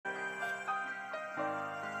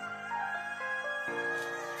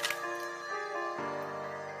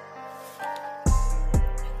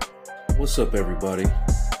What's up, everybody?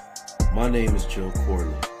 My name is Joe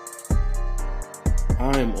Corley.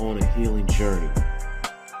 I am on a healing journey,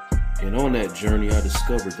 and on that journey, I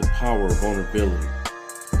discovered the power of vulnerability.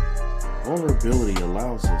 Vulnerability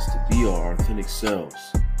allows us to be our authentic selves.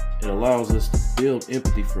 It allows us to build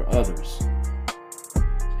empathy for others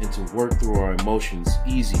and to work through our emotions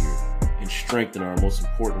easier and strengthen our most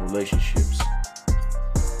important relationships.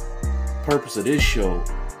 The purpose of this show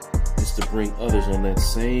is to bring others on that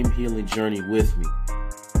same healing journey with me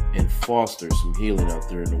and foster some healing out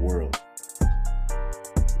there in the world.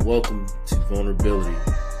 Welcome to Vulnerability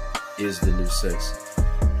is the New Sexy.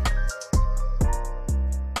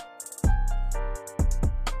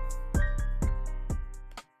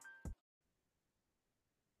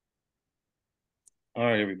 All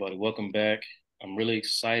right, everybody, welcome back. I'm really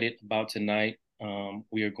excited about tonight.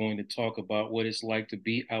 We are going to talk about what it's like to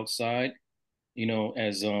be outside. You know,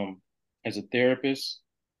 as a therapist,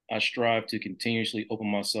 I strive to continuously open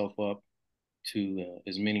myself up to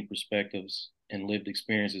as many perspectives and lived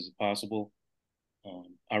experiences as possible.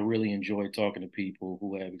 I really enjoy talking to people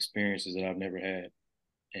who have experiences that I've never had.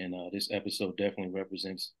 And this episode definitely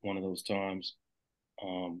represents one of those times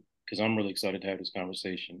because I'm really excited to have this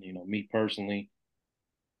conversation. You know, me personally,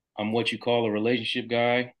 I'm what you call a relationship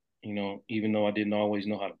guy, you know, even though I didn't always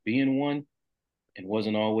know how to be in one and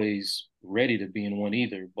wasn't always ready to be in one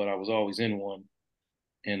either, but I was always in one.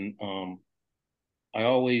 And I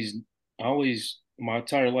always, my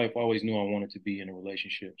entire life, I always knew I wanted to be in a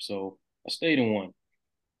relationship. So I stayed in one.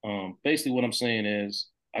 Basically, what I'm saying is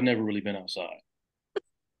I never really been outside.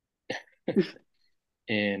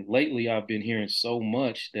 And lately, I've been hearing so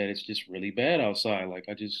much that it's just really bad outside. Like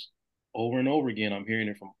I just over and over again, I'm hearing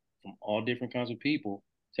it from all different kinds of people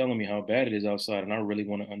telling me how bad it is outside, and I really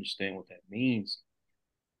want to understand what that means.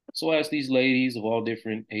 So I asked these ladies of all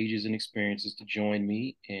different ages and experiences to join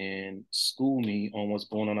me and school me on what's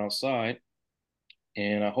going on outside.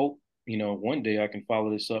 And I hope, you know, one day I can follow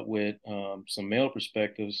this up with some male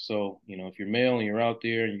perspectives. So, you know, if you're male and you're out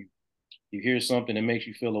there and you hear something that makes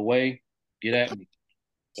you feel away, get at me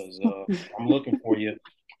because I'm looking for you.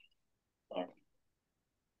 All right.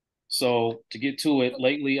 So to get to it,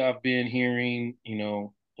 lately I've been hearing, you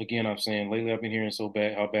know, again, I'm saying lately I've been hearing so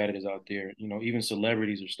bad how bad it is out there. You know, even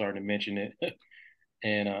celebrities are starting to mention it.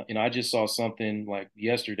 And you know, I just saw something like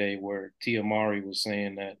yesterday where Tia Mari was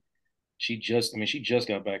saying that she just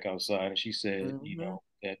got back outside and she said, you Mm-hmm. know,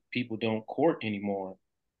 that people don't court anymore.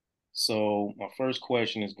 So my first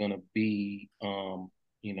question is gonna be,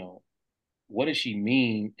 you know, what does she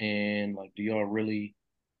mean? And like, do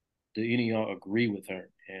any of y'all agree with her?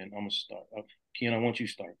 And I'm gonna start. Ken, I want you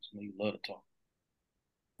to start. I know you love to talk.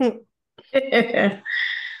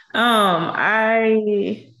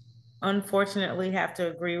 I unfortunately have to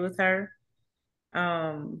agree with her.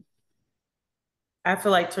 Um, I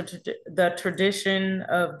feel like the tradition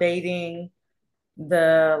of dating,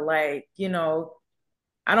 the like,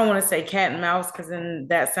 I don't want to say cat and mouse because then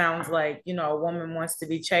that sounds like, a woman wants to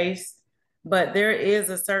be chased, but there is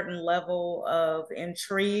a certain level of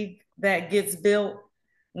intrigue that gets built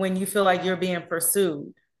when you feel like you're being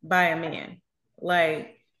pursued by a man.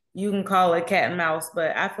 Like you can call it cat and mouse,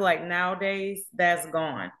 but I feel like nowadays that's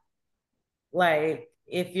gone. Like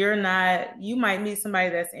if you're not, you might meet somebody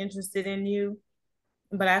that's interested in you,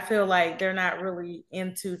 but I feel like they're not really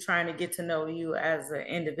into trying to get to know you as an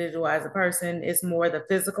individual, as a person. It's more the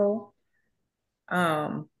physical.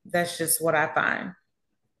 That's just what I find.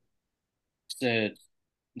 Said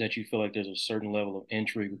that you feel like there's a certain level of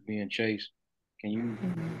intrigue with being chased. Can you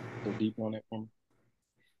go deeper on that for me?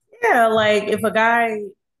 Yeah, like if a guy,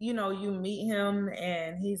 you meet him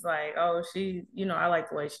and he's like, oh, I like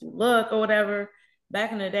the way she look or whatever.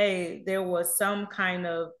 Back in the day, there was some kind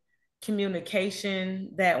of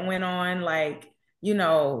communication that went on, like,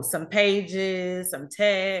 some pages, some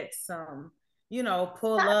text,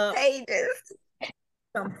 pull Not up, pages.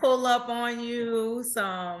 some pull up on you,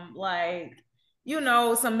 some like,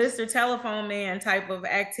 some Mr. Telephone Man type of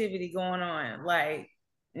activity going on. Like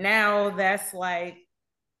now that's like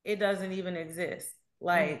it doesn't even exist.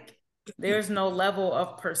 Like there's no level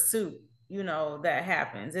of pursuit, that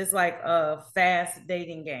happens. It's like a fast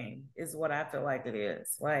dating game, is what I feel like it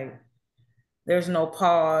is. Like there's no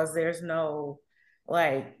pause, there's no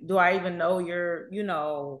like, do I even know your,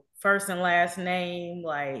 first and last name?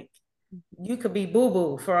 Like you could be boo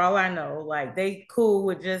boo for all I know. Like they cool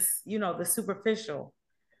with just, the superficial.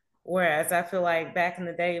 Whereas I feel like back in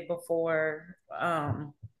the day before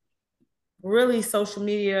really social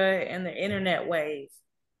media and the internet wave,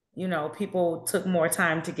 people took more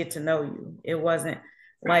time to get to know you. It wasn't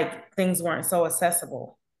like things weren't so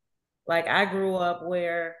accessible. Like I grew up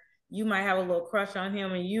where, you might have a little crush on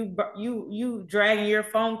him, and you dragging your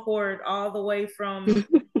phone cord all the way from,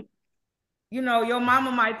 your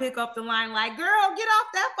mama might pick up the line like, "Girl, get off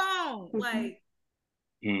that phone!" Mhm. Like,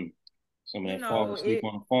 Mm. Some of you that fall know, asleep it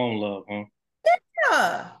on the phone love, huh?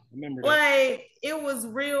 yeah, Remember that. like it was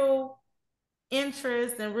real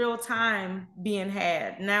interest and real time being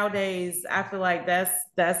had. Nowadays, I feel like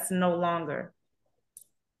that's no longer.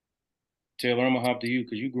 Taylor, I'm gonna hop to you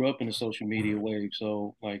because you grew up in the social media wave.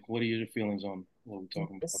 So, like, what are your feelings on what we're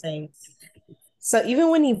talking The about? same. So even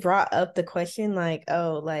when he brought up the question, like,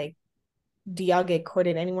 oh, like, do y'all get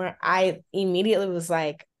courted anywhere? I immediately was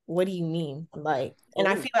like, what do you mean? Like, and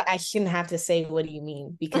I Oh, feel like I shouldn't have to say, what do you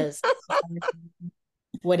mean? Because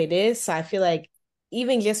what it is. So I feel like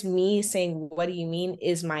even just me saying, what do you mean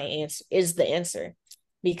is my answer, is the answer.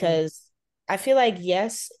 Because I feel like,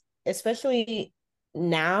 yes, especially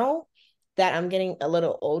now that I'm getting a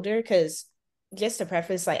little older, because just to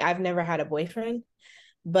preface, like, I've never had a boyfriend,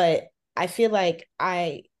 but I feel like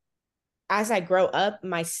as I grow up,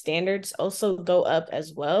 my standards also go up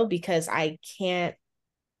as well because I feel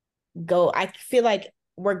like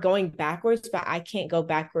we're going backwards, but I can't go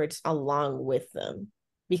backwards along with them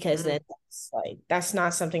because then that's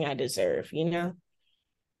not something I deserve, you know?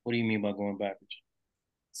 what do you mean by going backwards?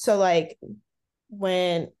 So like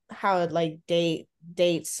when how like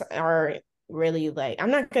dates are really like,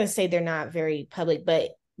 I'm not gonna say they're not very public, but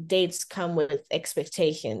dates come with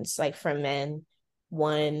expectations like from men.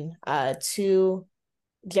 One, two,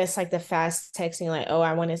 just like the fast texting, like, oh,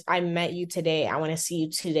 I met you today, I want to see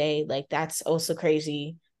you today, like that's also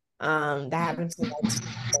crazy. That happens to me, like,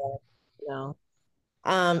 you know.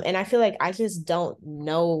 And I feel like I just don't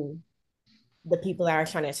know the people that are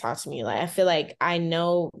trying to talk to me. Like I feel like I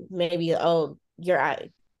know maybe, oh, you're at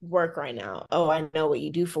work right now, oh, I know what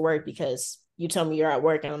you do for work because you told me you're at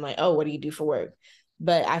work, and I'm like, oh, what do you do for work?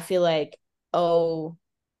 But I feel like, oh,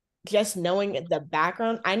 just knowing the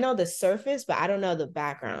background, I know the surface, but I don't know the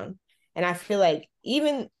background. And I feel like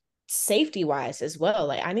even safety wise as well,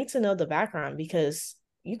 like I need to know the background because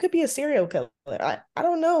you could be a serial killer. I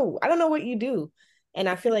don't know. I don't know what you do. And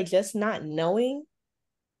I feel like just not knowing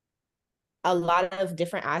a lot of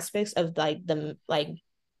different aspects of like the like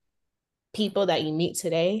people that you meet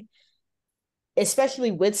today,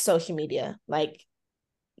 especially with social media, like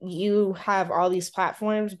you have all these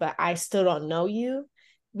platforms, but I still don't know you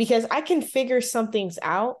because I can figure some things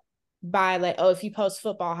out by like, oh, if you post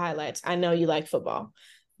football highlights, I know you like football.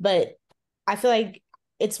 But I feel like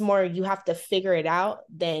it's more you have to figure it out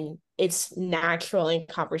than it's natural in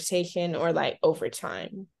conversation or like over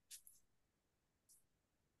time.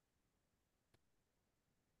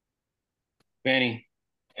 Fanny,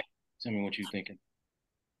 tell me what you're thinking.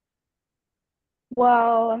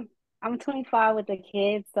 Well, I'm 25 with a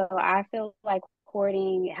kid, so I feel like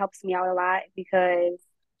courting helps me out a lot because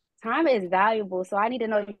time is valuable. So I need to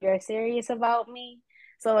know you're serious about me.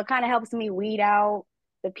 So it kind of helps me weed out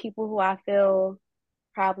the people who I feel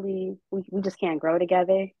probably we just can't grow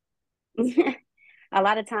together. A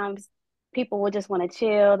lot of times people will just want to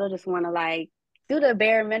chill, they'll just want to like do the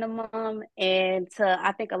bare minimum. And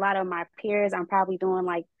I think a lot of my peers, I'm probably doing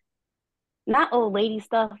like not old lady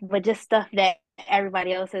stuff, but just stuff that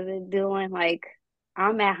everybody else isn't doing. Like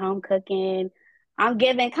I'm at home cooking. I'm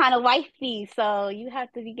giving kind of wifey, so you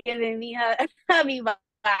have to be giving me hubby vibes.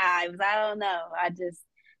 I don't know.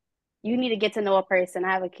 You need to get to know a person.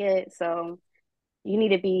 I have a kid, so you need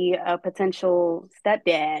to be a potential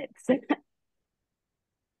stepdad.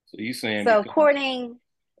 So you saying So because courting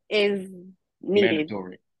is needed,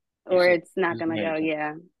 mandatory? You or said it's not it's gonna go. mandatory.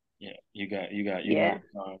 Yeah, Yeah, you don't yeah. have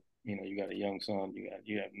time. You got a young son.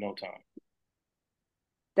 You have no time.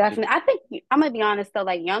 So Definitely. I think I'm gonna be honest though,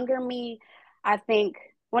 like younger me, I think,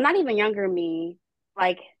 well, not even younger me,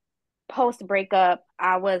 like post breakup,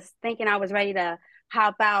 I was thinking I was ready to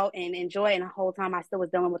hop out and enjoy it. And the whole time I still was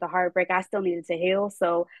dealing with a heartbreak. I still needed to heal.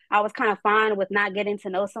 So I was kind of fine with not getting to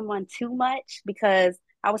know someone too much because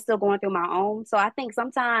I was still going through my own. So I think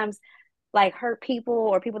sometimes like hurt people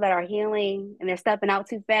or people that are healing and they're stepping out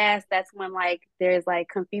too fast, that's when like there's like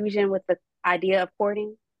confusion with the idea of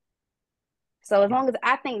courting. So as long as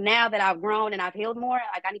I think now that I've grown and I've healed more,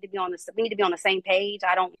 like we need to be on the same page.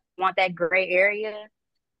 I don't want that gray area.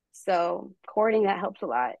 So courting that helps a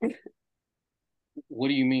lot. what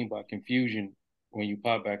do you mean by confusion when you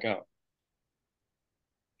pop back out?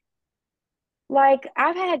 Like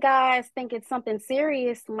I've had guys think it's something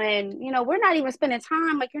serious when, we're not even spending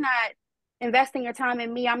time. Like you're not investing your time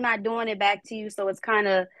in me. I'm not doing it back to you. So it's kind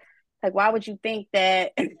of like, why would you think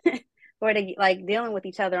that like dealing with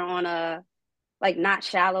each other on a like not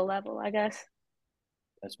shallow level, I guess.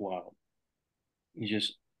 That's wild. You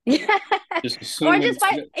just Just Or assuming. just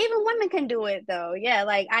like even women can do it though. Yeah,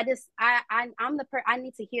 like I'm I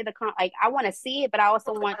need to hear like I want to see it, but I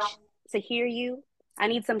also want to hear you. I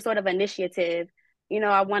need some sort of initiative.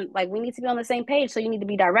 I want like we need to be on the same page, so you need to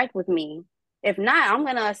be direct with me. If not, I'm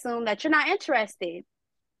gonna assume that you're not interested.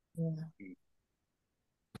 Yeah.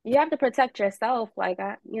 You have to protect yourself. Like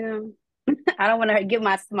I don't want to give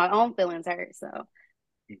my own feelings hurt. So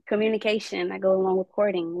communication that goes along with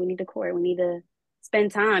courting. We need to court. We need to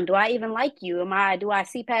spend time. Do I even like you? Do I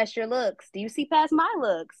see past your looks? Do you see past my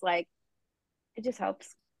looks? Like it just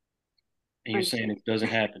helps. And you're saying Friendship. it doesn't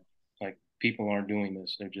happen. Like people aren't doing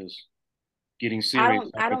this. They're just getting I serious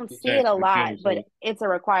don't off I the don't see it a tattoo lot, killers. but it's a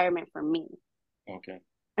requirement for me. Okay.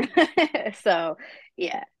 So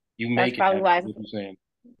yeah, You that's make it probably happen, why. what you're saying.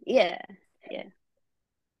 Yeah, yeah.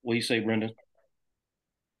 What do you say, Brenda?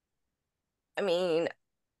 I mean,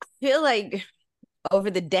 I feel like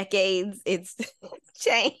over the decades, it's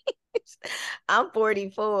changed. I'm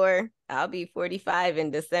 44. I'll be 45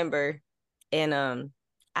 in December. And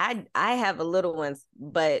I have a little ones,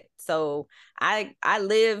 but so I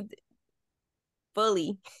lived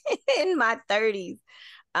fully in my 30s.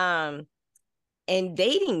 Um and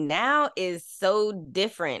dating now is so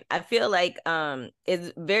different. I feel like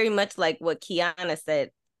it's very much like what Kiana said.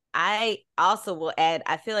 I also will add,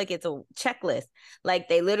 I feel like it's a checklist. Like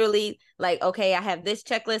they literally like, okay, I have this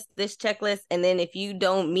checklist, and then if you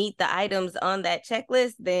don't meet the items on that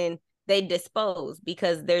checklist, then they dispose,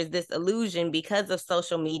 because there's this illusion because of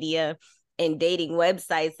social media and dating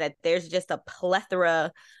websites that there's just a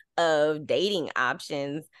plethora of dating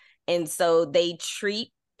options. And so they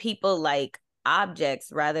treat people like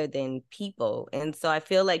objects rather than people. And so I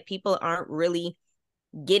feel like people aren't really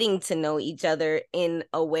getting to know each other in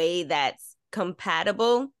a way that's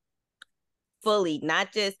compatible fully,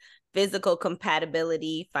 not just physical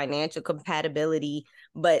compatibility, financial compatibility,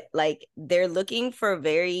 but like they're looking for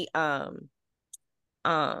very um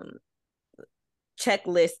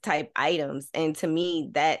checklist type items. And to me,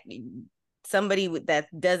 that somebody that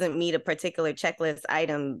doesn't meet a particular checklist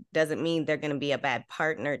item doesn't mean they're going to be a bad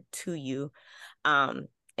partner to you.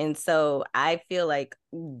 And so I feel like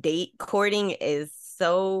date courting is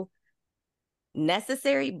so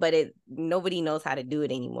necessary, but nobody knows how to do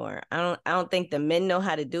it anymore. I don't think the men know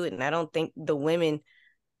how to do it, and I don't think the women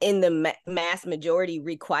in the mass majority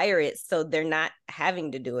require it, so they're not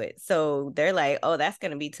having to do it. So they're like, oh, that's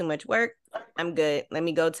going to be too much work. I'm good. Let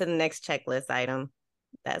me go to the next checklist item.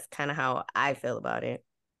 That's kind of how I feel about it.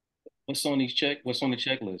 What's on the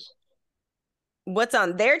checklist? What's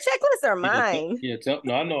on their checklist or mine?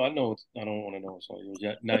 No, I know. I don't want to know what's on yours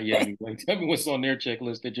yet. Not yet. Anyway. Tell me what's on their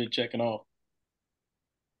checklist that you're checking off.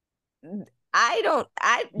 Their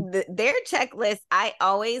checklist, I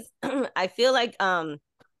always, I feel like,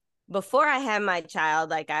 before I had my child,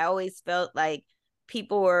 like I always felt like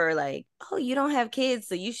people were like, oh, you don't have kids,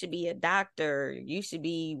 so you should be a doctor. You should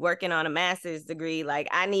be working on a master's degree. Like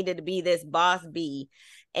I needed to be this boss bee.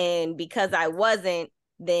 And because I wasn't,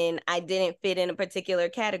 then I didn't fit in a particular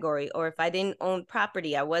category. Or if I didn't own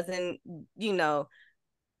property, I wasn't,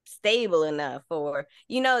 stable enough. Or,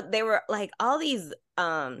 there were like all these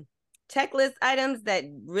checklist items that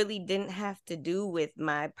really didn't have to do with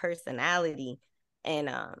my personality and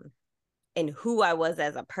who I was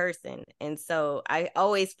as a person. And so I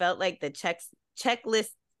always felt like the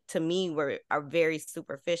checklists to me are very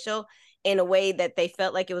superficial, in a way that they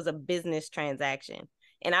felt like it was a business transaction.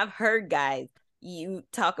 And I've heard guys, you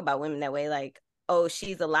talk about women that way, like, oh,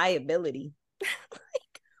 she's a liability.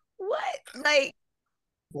 Like, what? Like,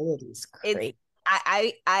 It's it's great.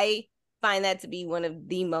 I find that to be one of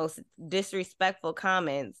the most disrespectful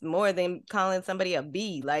comments, more than calling somebody a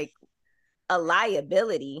bee. Like, a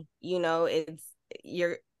liability, it's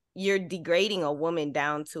you're degrading a woman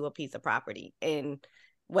down to a piece of property. And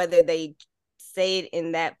whether they say it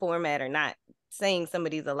in that format or not, saying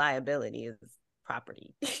somebody's a liability is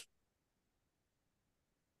property.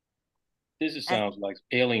 This just sounds like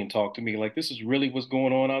alien talk to me. Like this is really what's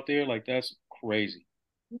going on out there. Like that's crazy.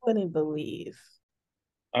 You wouldn't believe.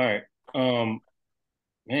 All right.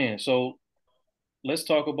 Man, so let's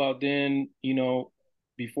talk about then,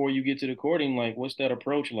 before you get to the courting, like what's that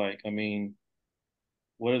approach like? I mean,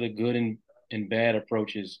 what are the good and bad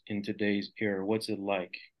approaches in today's era? What's it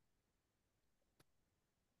like?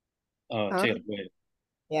 Taylor, go ahead.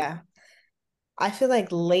 Yeah. I feel like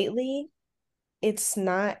lately it's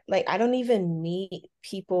not like I don't even meet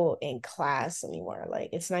people in class anymore. Like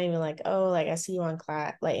it's not even like, oh, like I see you on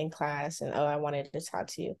class, like in class, and oh, I wanted to talk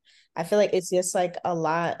to you. I feel like it's just like a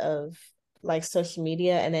lot of like social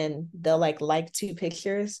media, and then they'll like two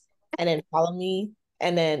pictures and then follow me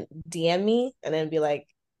and then DM me and then be like,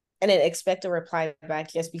 and then expect a reply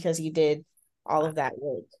back just because you did all of that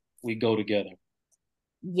work. We go together.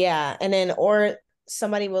 Yeah. And then, or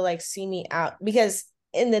somebody will like see me out because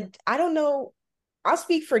I don't know, I'll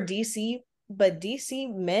speak for DC, but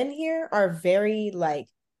DC men here are very like,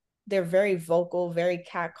 they're very vocal, very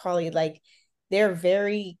catcally, like they're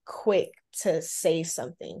very quick to say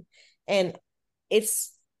something. And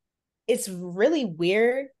it's really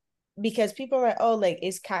weird because people are like, oh, like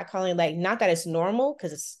it's catcalling, like not that it's normal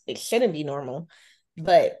because it shouldn't be normal,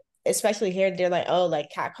 but especially here, they're like, oh,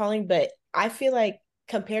 like catcalling. But I feel like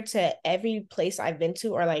compared to every place I've been to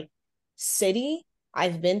or like city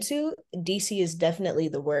I've been to, DC is definitely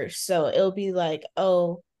the worst. So it'll be like,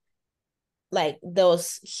 oh, like they'll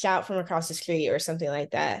shout from across the street or something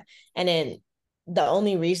like that. And then the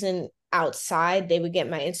only reason outside they would get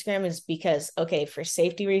my Instagram is because, okay, for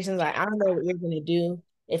safety reasons, like I don't know what you're gonna do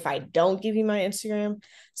if I don't give you my Instagram.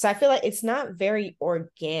 So I feel like it's not very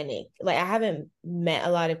organic. Like I haven't met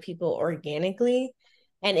a lot of people organically.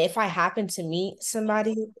 And if I happen to meet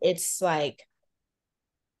somebody, it's like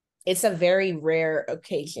it's a very rare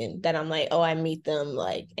occasion that I'm like, oh, I meet them,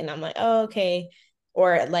 like, and I'm like, oh, okay.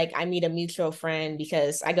 Or like I meet a mutual friend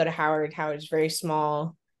because I go to Howard. Howard's very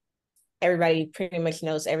small. Everybody pretty much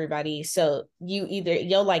knows everybody. So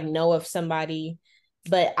you'll like know of somebody,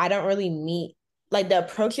 but I don't really meet, like the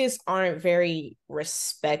approaches aren't very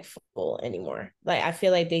respectful anymore. Like I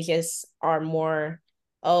feel like they just are more,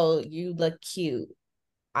 oh, you look cute,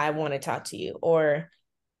 I want to talk to you. Or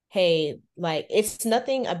hey, like it's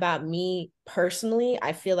nothing about me personally.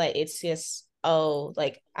 I feel like it's just, oh,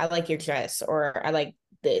 like I like your dress or I like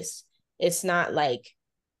this. It's not like,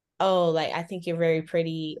 oh, like I think you're very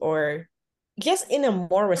pretty, or just in a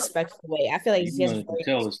more respectful way. I feel like it's You just want to very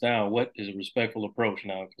tell us now what is a respectful approach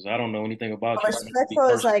now? Because I don't know anything about you. Be respectful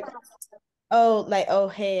is personal. like, oh,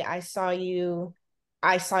 hey, I saw you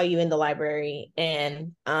in the library,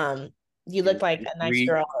 and you look like a nice Read.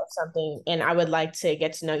 girl or something, and I would like to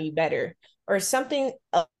get to know you better, or something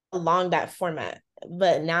along that format.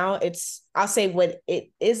 But now I'll say what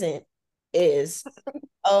it isn't is,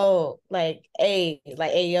 oh, like, hey,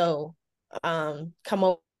 yo,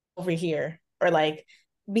 come over here, or like,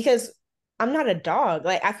 because I'm not a dog.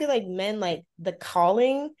 Like, I feel like men, like the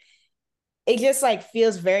calling, it just like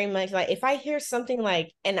feels very much like if I hear something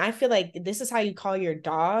like, and I feel like this is how you call your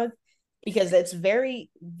dog, because it's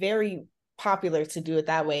very, very popular to do it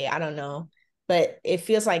that way. I don't know. But it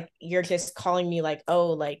feels like you're just calling me like,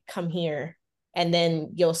 oh, like come here. And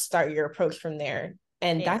then you'll start your approach from there.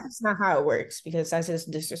 And Yeah. that's not how it works because that's just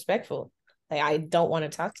disrespectful. Like I don't want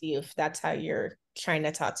to talk to you if that's how you're trying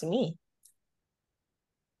to talk to me.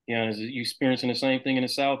 Yeah, is you experiencing the same thing in the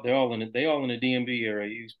South? They all in the DMV area.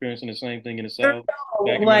 You experiencing the same thing in the South?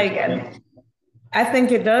 Back in Like Atlanta? I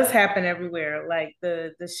think it does happen everywhere. Like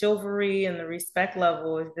the chivalry and the respect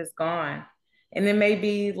level is just gone. And it may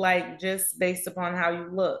be like just based upon how you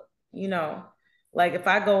look, you know. Like if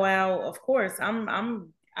I go out, of course,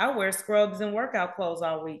 I wear scrubs and workout clothes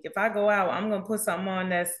all week. If I go out, I'm gonna put something on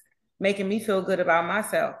that's making me feel good about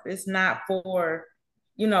myself. It's not for,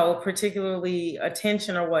 particularly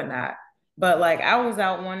attention or whatnot. But like I was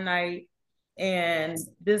out one night and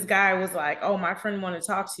this guy was like, "Oh, my friend want to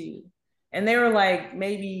talk to you." And they were like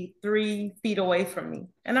maybe 3 feet away from me.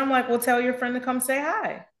 And I'm like, well, tell your friend to come say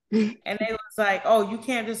hi. And they was like, oh, you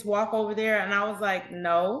can't just walk over there. And I was like,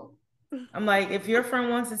 no. I'm like, if your friend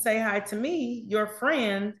wants to say hi to me, your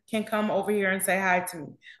friend can come over here and say hi to me.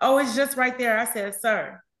 Oh, it's just right there. I said,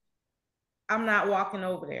 sir, I'm not walking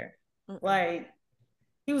over there. Like,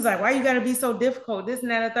 he was like, why you gotta be so difficult? This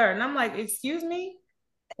and that and third. And I'm like, excuse me?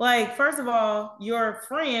 Like, first of all, your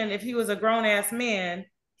friend, if he was a grown ass man,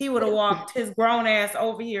 he would have walked his grown ass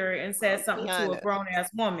over here and said something to a Rihanna. grown ass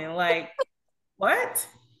woman. Like, what?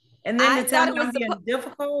 And then I to tell thought me it was I'm being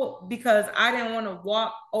difficult because I didn't want to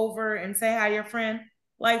walk over and say hi to your friend.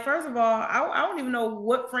 Like, first of all, I don't even know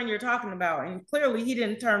what friend you're talking about. And clearly he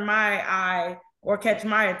didn't turn my eye or catch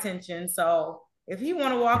my attention. So if he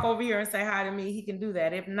want to walk over here and say hi to me, he can do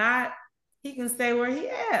that. If not, he can stay where he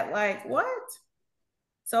at. Like, what?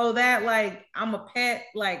 So that like I'm a pet,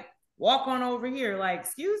 like walk on over here. Like,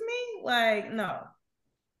 excuse me? Like, no.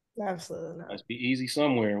 Absolutely not. Must be easy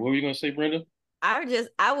somewhere. What were you gonna say, Brenda?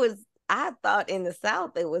 I thought in the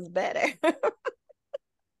South it was better.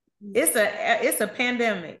 It's a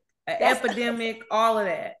pandemic, an epidemic, all of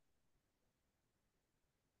that.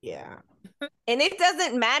 Yeah. And it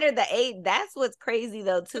doesn't matter the age. That's what's crazy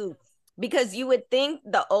though, too. Because you would think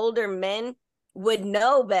the older men would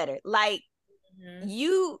know better. Like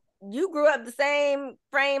you grew up the same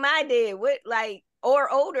frame I did, with like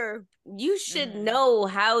or older. You should know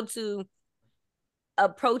how to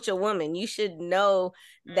approach a woman. You should know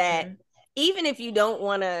that even if you don't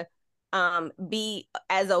want to be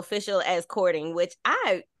as official as courting, which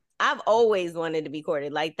I've always wanted to be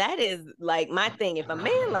courted. Like that is like my thing. If a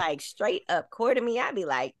man like straight up courted me, I'd be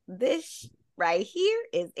like, this right here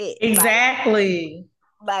is it. Exactly.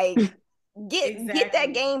 Like get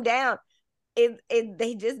that game down.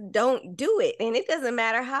 They just don't do it, and it doesn't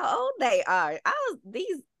matter how old they are.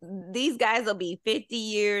 These guys will be 50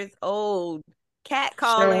 years old,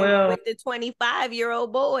 catcalling with the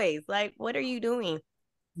 25-year-old boys. Like, what are you doing?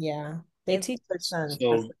 Yeah, they teach their sons.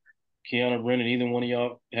 So, Kiana, Brennan, either one of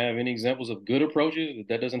y'all have any examples of good approaches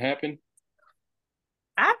that doesn't happen?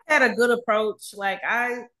 I've had a good approach. Like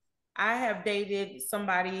I have dated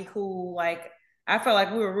somebody who like I felt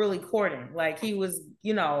like we were really courting. Like he was,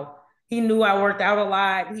 you know, he knew I worked out a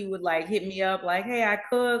lot. He would like hit me up like, "Hey, I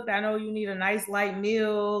cooked. I know you need a nice light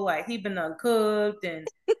meal." Like he been uncooked and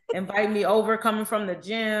invite me over coming from the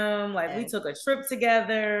gym. Like we took a trip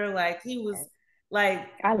together. Like he was like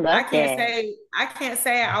I can't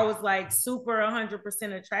say I was like super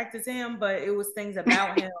 100% attracted to him, but it was things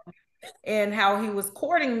about him and how he was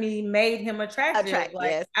courting me made him attractive.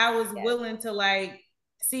 Like I was willing to like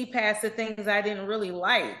see past the things I didn't really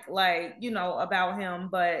like, you know, about him,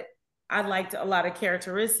 but I liked a lot of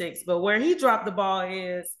characteristics. But where he dropped the ball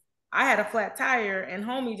is I had a flat tire and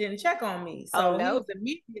homie didn't check on me. So he was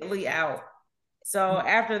immediately out. So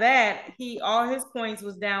after that, all his points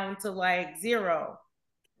was down to like 0.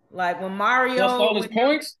 Like when Mario lost all his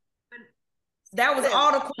points, that was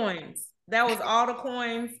all the coins. That was all the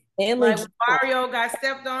coins. Like when Mario got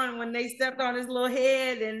stepped on, when they stepped on his little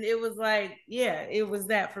head, and it was like, yeah, it was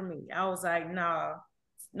that for me. I was like, nah,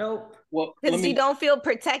 nope. Well, because you don't feel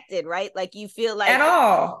protected, right? Like you feel like at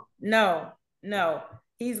all. No.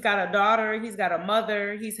 He's got a daughter. He's got a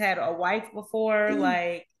mother. He's had a wife before.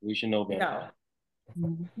 Like we should know better. No.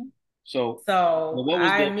 So what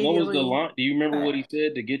was the line? Do you remember what he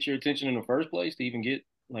said to get your attention in the first place? To even get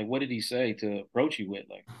like, what did he say to approach you with?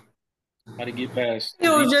 Like, how to get past? It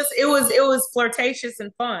was flirtatious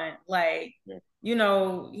and fun. Like, you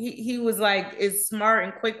know, he was like is smart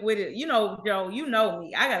and quick witted. You know, Joe, you know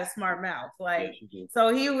me. I got a smart mouth. Like,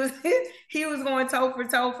 so he was going toe for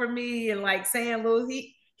toe for me and like saying little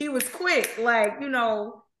he was quick, like, you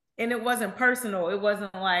know, and it wasn't personal. It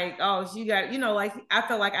wasn't like, oh, she got, you know, like I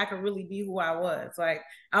felt like I could really be who I was. Like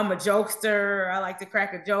I'm a jokester. I like to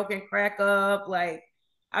crack a joke and crack up. Like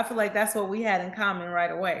I feel like that's what we had in common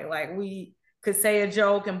right away. Like we could say a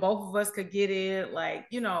joke and both of us could get it. Like,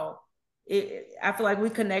 you know, I feel like we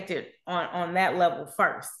connected on that level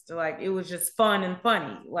first. Like it was just fun and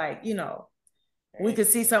funny. Like, you know, we could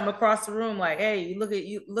see something across the room, like, hey, look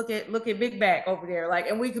at Big Back over there. Like,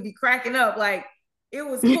 and we could be cracking up. Like, it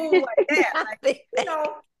was cool like that. Like,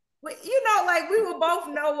 you know, like we would both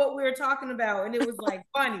know what we were talking about, and it was like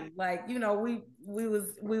funny. Like, you know, we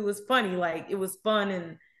was funny. Like it was fun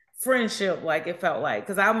and friendship. Like it felt like,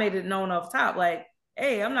 because I made it known off top, like,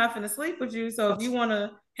 hey, I'm not gonna sleep with you. So if you want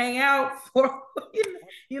to hang out for,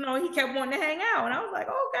 you know, he kept wanting to hang out, and I was like,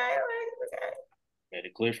 okay. Made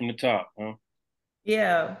it clear from the top, huh?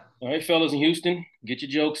 Yeah. All right, fellas in Houston, get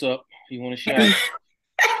your jokes up. You want a shot?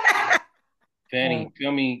 Fanny,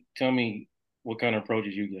 tell me what kind of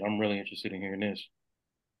approaches you get. I'm really interested in hearing this.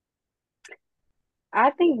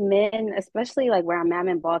 I think men, especially like where I'm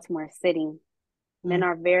in Baltimore City, men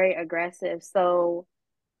are very aggressive. So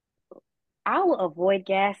I will avoid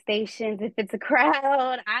gas stations if it's a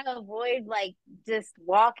crowd. I avoid like just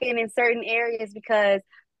walking in certain areas because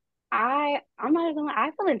I'm not gonna lie,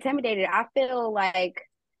 I feel intimidated. I feel like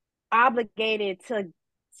obligated to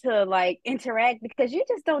like interact because you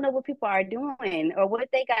just don't know what people are doing or what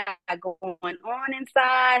they got going on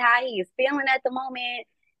inside, how he is feeling at the moment.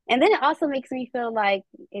 And then it also makes me feel like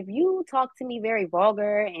if you talk to me very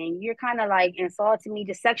vulgar and you're kind of like insulting me,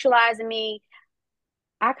 just sexualizing me,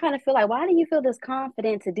 I kind of feel like, why do you feel this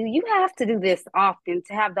confident to do? You have to do this often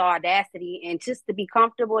to have the audacity and just to be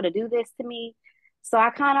comfortable to do this to me. So I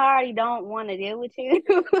kind of already don't want to deal with you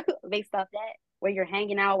based off that. Where you're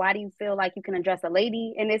hanging out, why do you feel like you can address a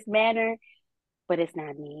lady in this manner? But it's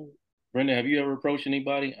not me. Brenda, have you ever approached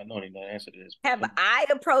anybody? I know I didn't know the answer to this. Have I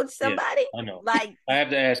approached somebody? Yeah, I know. Like I have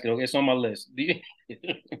to ask it. Okay, it's on my list.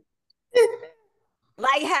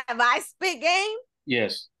 Like, have I spit game?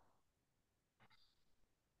 Yes.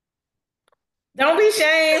 Don't be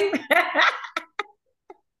ashamed.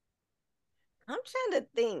 I'm trying to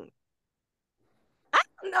think. I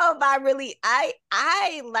don't know if I really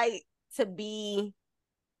I like to be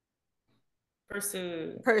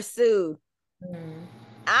pursued.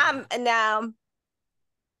 I'm now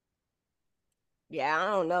Yeah, I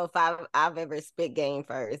don't know if I've ever spit game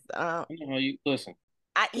first. You know how you listen.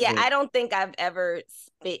 I don't think I've ever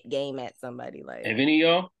spit game at somebody like. Have any of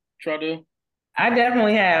y'all tried to? I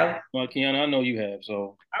definitely have. Well, Kiana, I know you have.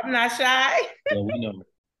 So I'm not shy. yeah, we know.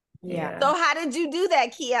 Yeah. So how did you do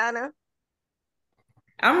that, Kiana?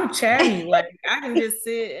 I'm chatty. Like I can just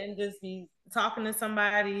sit and just be talking to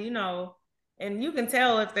somebody, and you can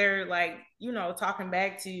tell if they're like, talking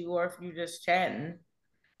back to you or if you're just chatting.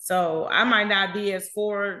 So I might not be as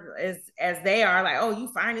forward as they are, like, oh, you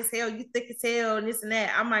fine as hell, you thick as hell, and this and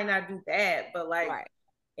that. I might not do that, but like Right.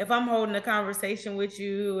 if I'm holding a conversation with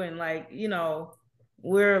you and like,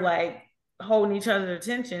 we're like holding each other's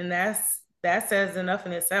attention, that says enough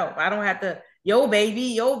in itself. I don't have to, yo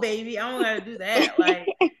baby. I don't gotta do that. Like,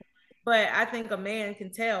 but I think a man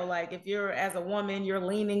can tell, like, if you're as a woman, you're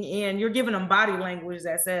leaning in, you're giving them body language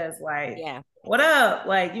that says, like, Yeah. what up?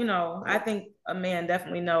 Like, I think a man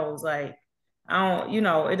definitely knows, like, I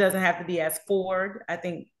don't, it doesn't have to be as forward. I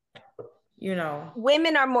think,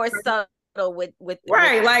 women are more subtle with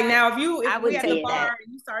right. with, like now, if I we would at the take bar that.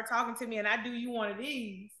 and you start talking to me and I do you one of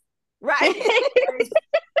these, Right.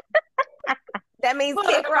 That means look,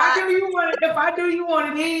 kick if rock. if I do you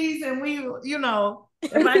one of these and we,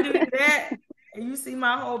 if I do that and you see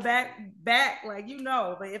my whole back, like, but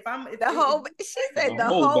if She said the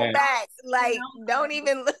whole back, like, don't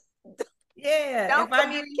even look. Yeah, don't if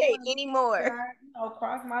communicate anymore.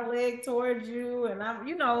 Cross my leg towards you, and I'm,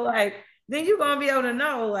 like, then you're gonna be able to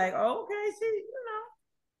know, like, oh, okay,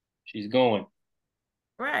 She's going.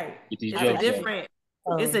 Right.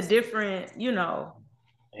 It's a different,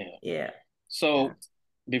 Yeah. So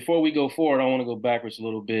before we go forward, I want to go backwards a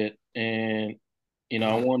little bit, and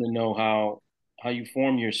I want to know how you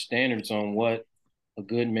form your standards on what a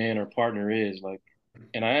good man or partner is. Like,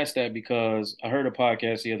 and I asked that because I heard a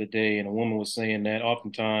podcast the other day, and a woman was saying that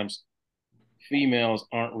oftentimes females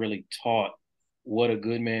aren't really taught what a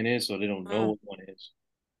good man is, so they don't know what one is.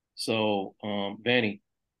 So, Vanny,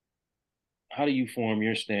 how do you form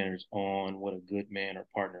your standards on what a good man or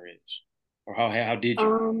partner is, or how did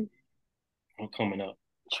you coming up?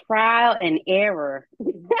 Trial and error.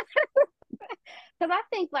 Because I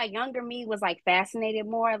think like younger me was like fascinated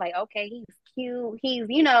more, like, okay, he's cute,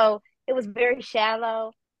 it was very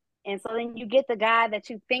shallow. And so then you get the guy that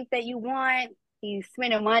you think that you want, he's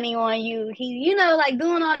spending money on you, like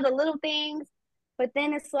doing all the little things. But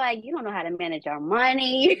then it's like, you don't know how to manage your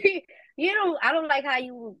money. I don't like how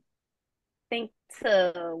you think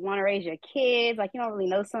to want to raise your kids. Like, you don't really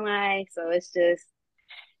know somebody. So it's just,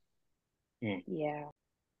 yeah.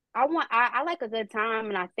 I like a good time,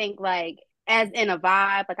 and I think like as in a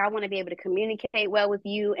vibe, like I want to be able to communicate well with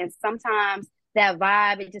you, and sometimes that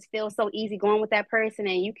vibe, it just feels so easy going with that person,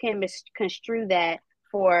 and you can misconstrue that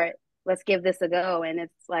for let's give this a go, and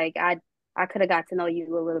it's like I could have got to know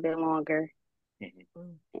you a little bit longer.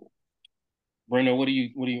 Brenda,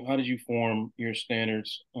 how did you form your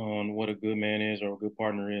standards on what a good man is or a good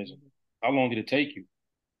partner is? How long did it take you?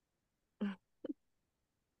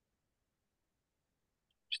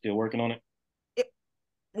 Still working on it?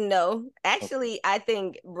 No, actually, I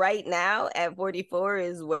think right now at 44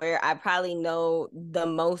 is where I probably know the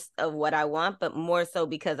most of what I want, but more so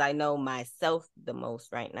because I know myself the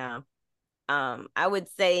most right now. I would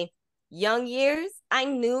say young years, I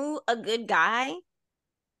knew a good guy.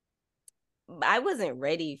 I wasn't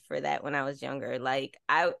ready for that when I was younger. Like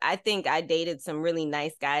I think I dated some really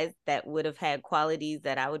nice guys that would have had qualities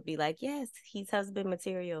that I would be like, yes, he's husband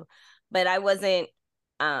material. But I wasn't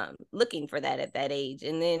looking for that at that age.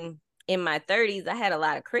 And then in my 30s, I had a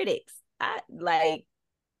lot of critics. I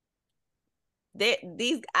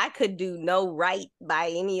could do no right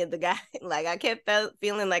by any of the guys. Like I kept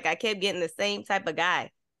feeling like I kept getting the same type of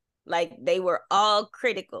guy. Like they were all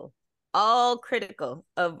critical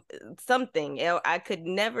of something. I could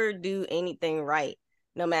never do anything right,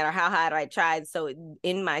 no matter how hard I tried. So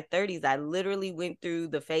in my 30s, I literally went through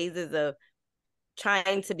the phases of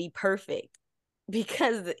trying to be perfect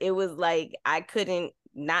because it was like I couldn't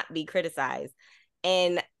not be criticized.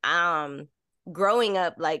 And growing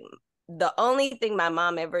up, like the only thing my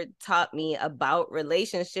mom ever taught me about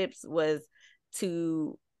relationships was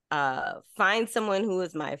to find someone who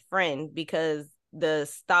is my friend, because the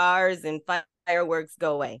stars and fireworks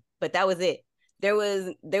go away. But that was it. There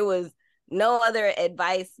was no other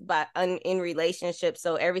advice in relationships.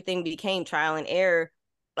 So everything became trial and error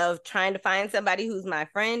of trying to find somebody who's my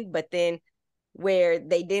friend, but then where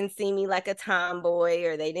they didn't see me like a tomboy,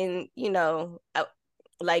 or they didn't,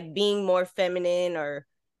 like being more feminine, or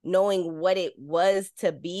knowing what it was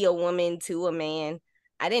to be a woman to a man.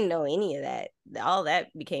 I didn't know any of that. All that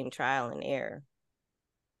became trial and error.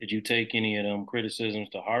 Did you take any of them criticisms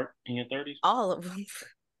to heart in your 30s? All of them.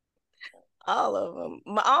 All of them.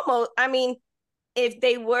 Almost, I mean, if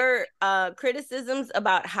they were criticisms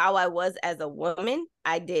about how I was as a woman,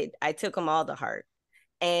 I did. I took them all to heart.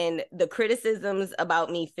 And the criticisms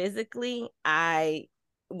about me physically, I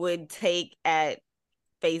would take at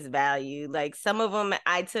face value. Like some of them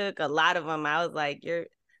I took, a lot of them I was like, you're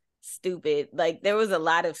stupid. Like there was a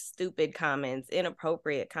lot of stupid comments,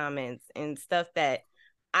 inappropriate comments, and stuff that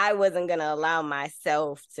I wasn't gonna allow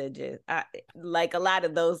myself to just like a lot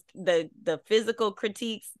of those the physical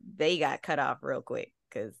critiques, they got cut off real quick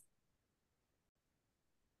because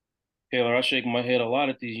Taylor, I shake my head a lot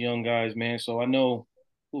at these young guys, man. So I know,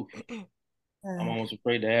 oof, I'm almost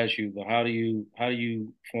afraid to ask you, but how do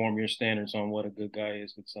you form your standards on what a good guy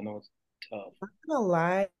is? Because I know it's tough. I'm not gonna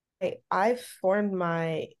lie, I've formed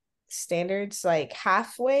my standards like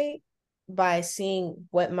halfway by seeing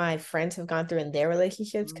what my friends have gone through in their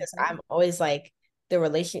relationships because I'm always like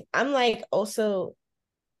I'm like also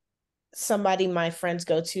somebody my friends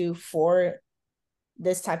go to for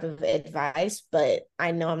this type of advice, but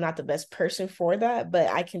I know I'm not the best person for that, but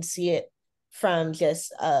I can see it from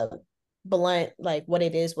just blunt like what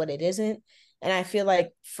it is, what it isn't. And I feel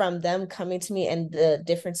like from them coming to me and the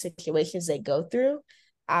different situations they go through,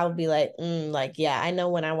 I'll be like, yeah, I know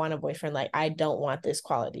when I want a boyfriend, like I don't want this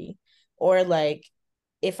quality. Or like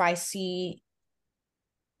if I see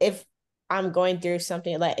if I'm going through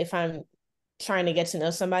something, like if I'm trying to get to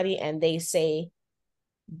know somebody and they say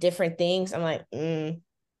different things, I'm like,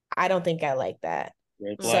 I don't think I like that.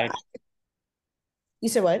 Red So flags, you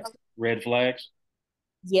said what? red flags.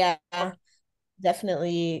 Yeah,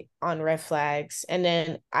 definitely on red flags. And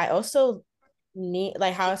then I also need,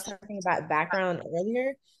 like how I was talking about background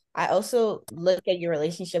earlier, I also look at your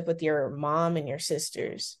relationship with your mom and your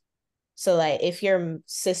sisters. So like if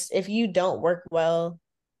you don't work well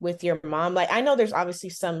with your mom, like I know there's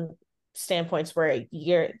obviously some standpoints where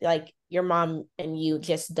you're like your mom and you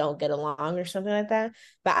just don't get along or something like that,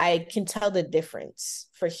 but I can tell the difference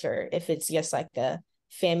for sure if it's just like a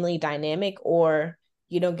family dynamic or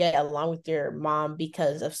you don't get along with your mom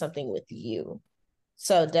because of something with you.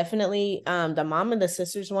 So definitely the mom and the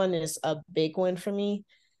sisters one is a big one for me,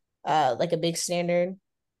 like a big standard.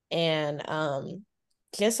 And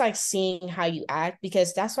just like seeing how you act,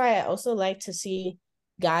 because that's why I also like to see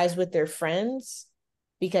guys with their friends,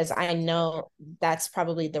 because I know that's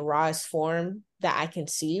probably the rawest form that I can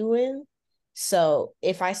see you in. So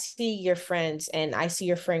if I see your friends and I see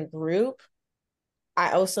your friend group,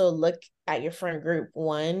 I also look at your friend group,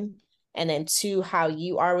 one, and then two, how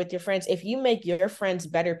you are with your friends. If you make your friends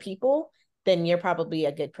better people, then you're probably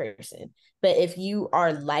a good person. But if you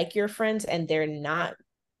are like your friends and they're not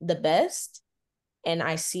the best, and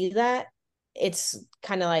I see that, it's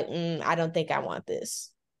kind of like, I don't think I want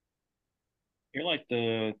this. You're like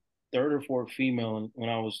the third or fourth female, and when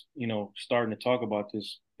I was, starting to talk about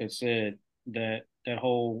this, that said that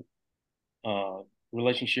whole uh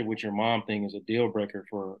relationship with your mom thing is a deal breaker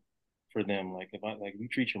for them. Like if you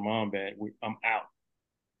treat your mom bad, I'm out.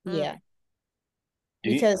 Yeah.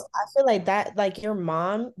 Do you, Because I feel like that, like your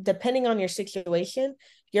mom, depending on your situation,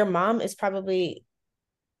 your mom is probably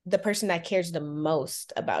the person that cares the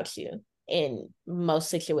most about you in most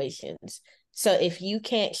situations. So if you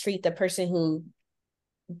can't treat the person who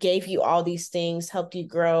gave you all these things, helped you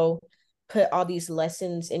grow, put all these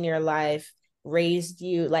lessons in your life, raised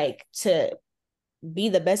you like to be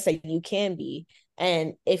the best that you can be.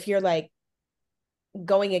 And if you're like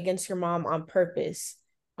going against your mom on purpose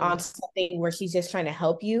on something where she's just trying to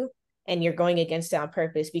help you and you're going against it on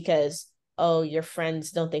purpose because oh your friends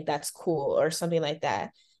don't think that's cool or something like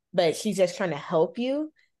that, but she's just trying to help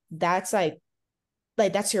you, that's like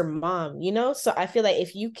that's your mom, you know? So I feel like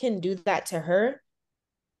if you can do that to her,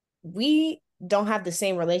 we don't have the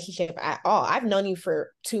same relationship at all. I've known you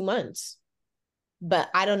for 2 months, but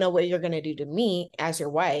I don't know what you're going to do to me as your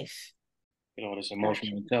wife. this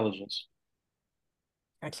emotional intelligence,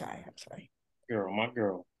 I try. girl, my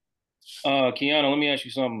girl. Kiana, let me ask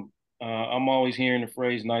you something. I'm always hearing the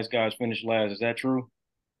phrase "nice guys finish last." Is that true?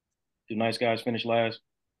 Do nice guys finish last?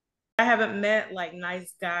 I haven't met like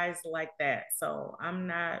nice guys like that. So I'm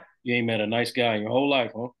not You ain't met a nice guy in your whole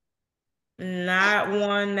life, huh? not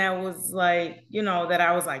one that was like, that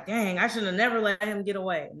I was like, dang, I should have never let him get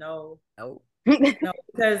away. No, oh, no,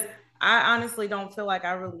 because I honestly don't feel like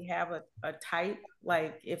I really have a type.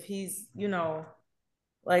 Like if he's,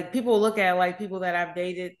 like people look at like people that I've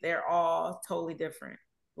dated, they're all totally different.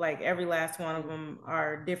 Like every last one of them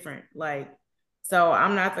are different. Like, so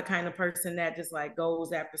I'm not the kind of person that just like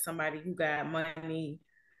goes after somebody who got money.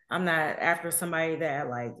 I'm not after somebody that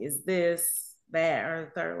like is this, bad or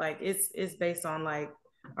the third. Like it's based on like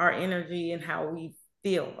our energy and how we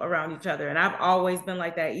feel around each other. And I've always been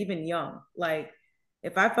like that, even young. Like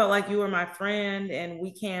if I felt like you were my friend and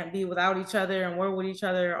we can't be without each other and we're with each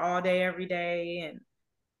other all day, every day, and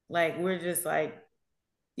like we're just like,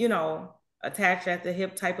 you know, attached at the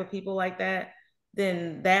hip type of people like that,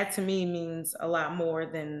 then that to me means a lot more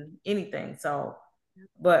than anything. So,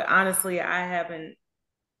 but honestly, I haven't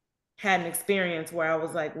had an experience where I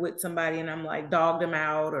was like with somebody and I'm like dogged them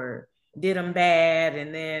out or did them bad.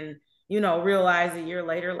 And then, you know, realize a year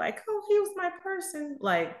later, like, oh, he was my person.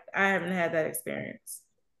 Like, I haven't had that experience.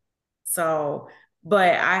 So,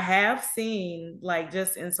 but I have seen like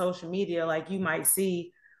just in social media, like you might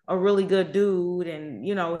see a really good dude and,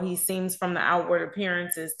 you know, he seems from the outward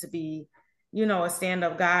appearances to be, you know, a stand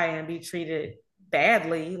up guy and be treated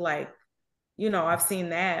badly. Like, you know, I've seen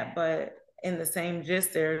that, but in the same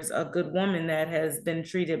gist, there's a good woman that has been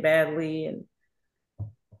treated badly. And,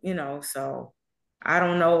 you know, so I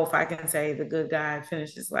don't know if I can say the good guy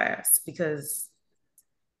finishes last because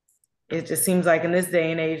it just seems like in this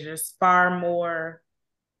day and age, there's far more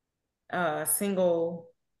single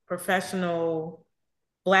professional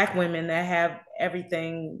Black women that have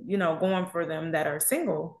everything, you know, going for them that are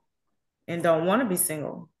single and don't want to be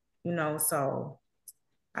single, you know, so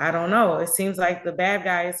I don't know. It seems like the bad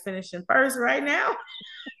guy is finishing first right now.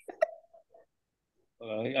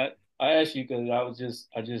 I asked you because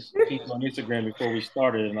I just peeked on Instagram before we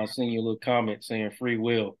started, and I seen your little comment saying free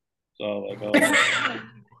will. So I was like,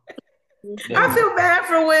 oh, I feel bad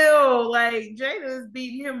for Will. Like Jada's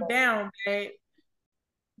beating him down, babe.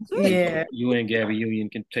 Yeah. You and Gabby Union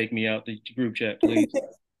can take me out the group chat, please.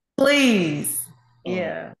 Please.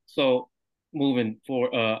 Yeah. So moving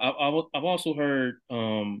forward, I've also heard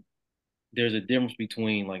there's a difference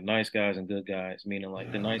between like nice guys and good guys, meaning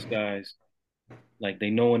like the nice guys, like they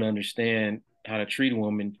know and understand how to treat a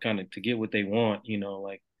woman kind of to get what they want, you know,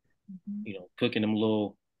 like, you know, cooking them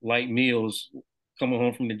little light meals, coming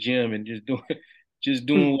home from the gym and just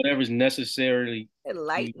doing whatever's necessary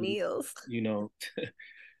Light to, meals. you know,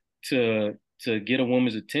 to get a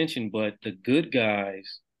woman's attention. But the good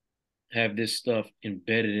guys have this stuff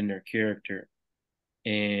embedded in their character.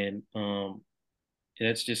 And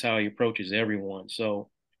that's just how he approaches everyone.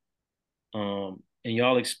 So in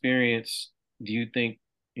y'all experience, do you think,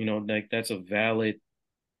 you know, like that's a valid,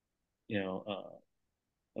 you know,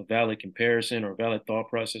 a valid comparison or valid thought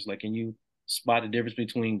process? Like, can you spot the difference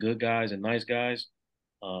between good guys and nice guys?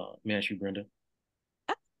 Let me ask you, Brenda.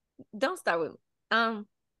 Don't start with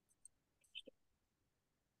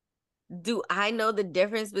do I know the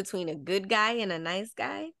difference between a good guy and a nice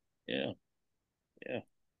guy? Yeah. Yeah.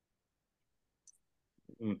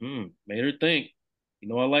 Made her think. You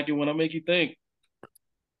know, I like it when I make you think.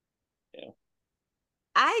 Yeah.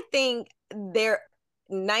 I think they're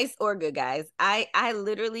nice or good guys. I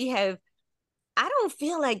literally have I don't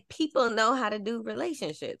feel like people know how to do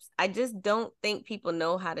relationships. I just don't think people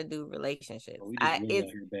know how to do relationships. We just really out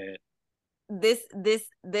here bad.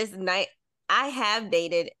 This night I have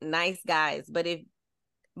dated nice guys, but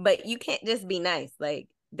you can't just be nice. Like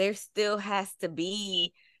there still has to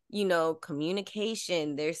be, you know,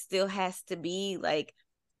 communication. There still has to be like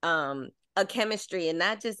a chemistry, and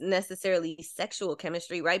not just necessarily sexual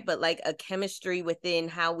chemistry, right? But like a chemistry within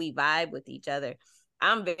how we vibe with each other.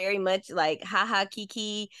 I'm very much like haha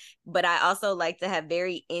kiki, but I also like to have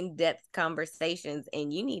very in-depth conversations,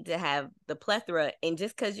 and you need to have the plethora. And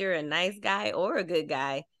just because you're a nice guy or a good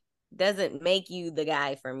guy doesn't make you the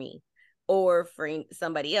guy for me or for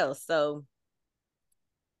somebody else. So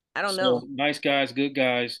I don't know. Nice guys, good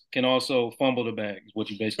guys can also fumble the bag, is what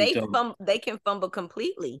you basically tell them. They can fumble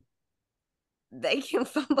completely. They can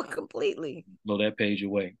fumble completely. Blow that page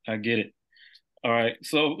away. I get it. All right.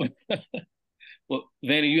 So well,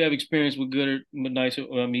 Vanny, you have experience with good or nice. I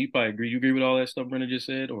mean, you probably agree. You agree with all that stuff Brenda just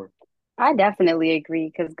said, or? I definitely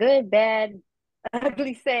agree because good, bad,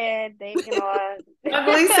 ugly, sad, they can all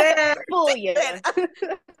Ugly sad. fool you.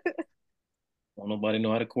 Don't nobody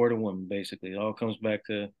know how to court a woman, basically. It all comes back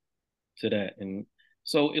to that. And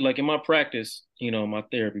so like in my practice, you know, my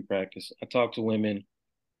therapy practice, I talk to women,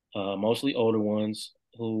 mostly older ones,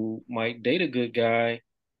 who might date a good guy,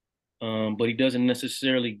 but he doesn't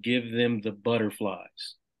necessarily give them the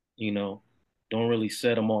butterflies, you know, don't really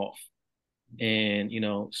set them off. And, you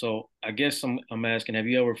know, so I guess I'm asking, have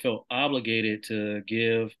you ever felt obligated to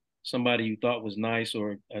give somebody you thought was nice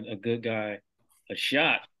or a good guy a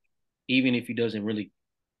shot, even if he doesn't really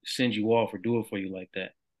send you off or do it for you like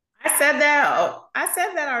that? I said that. Oh, I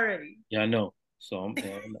said that already. Yeah, I know. So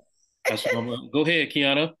that's what go ahead,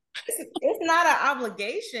 Kiana. It's not an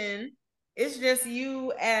obligation. it's just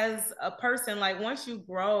you as a person. Like once you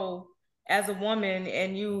grow as a woman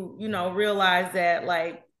and you know, realize that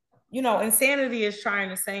like, you know, insanity is trying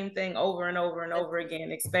the same thing over and over and over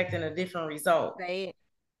again, expecting a different result. Right.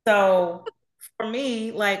 So for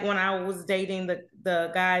me, like when I was dating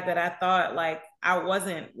the guy that I thought like I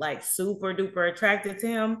wasn't like super duper attracted to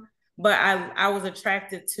him, but I was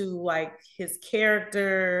attracted to like his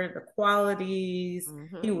character, the qualities.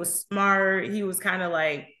 He was smart. He was kind of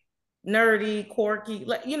like nerdy, quirky.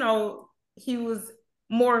 Like, you know, he was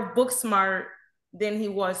more book smart than he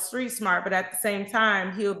was street smart, but at the same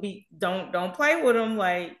time, he'll be don't play with him.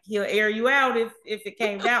 Like he'll air you out if it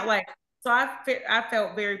came down. Like so I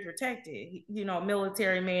felt very protected. You know,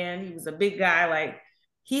 military man. He was a big guy. Like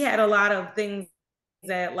he had a lot of things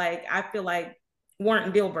that like I feel like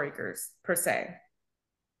weren't deal breakers per se.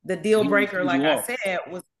 The deal breaker, like I said,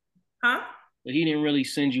 was huh? But he didn't really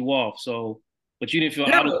send you off. So, but you didn't feel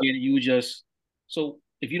No. obligated. You were just so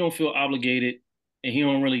if you don't feel obligated and he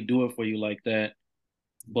don't really do it for you like that,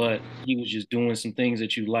 but he was just doing some things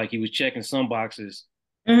that you like. He was checking some boxes.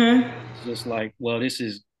 Just like, well, this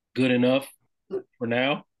is good enough for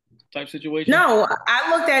now type situation. No,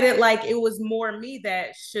 I looked at it like it was more me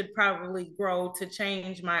that should probably grow to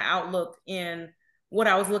change my outlook in what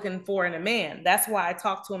I was looking for in a man. That's why I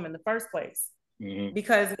talked to him in the first place.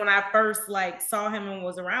 Because when I first like saw him and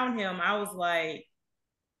was around him, I was like,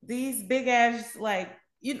 these big ass, like,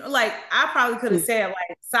 you know, like I probably could have said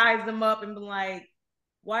like sized them up and been like,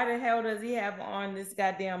 why the hell does he have on this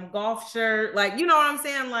goddamn golf shirt? Like, you know what I'm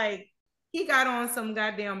saying? Like he got on some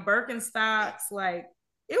goddamn Birkenstocks. Like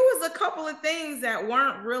it was a couple of things that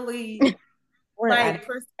weren't really like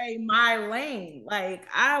per se my lane. Like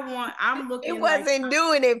I'm looking. It wasn't like,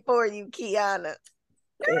 doing it for you, Kiana.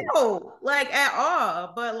 No, like at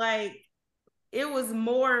all. But like it was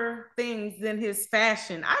more things than his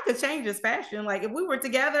fashion. I could change his fashion. Like if we were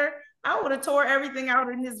together, I would have tore everything out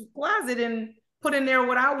in his closet and put in there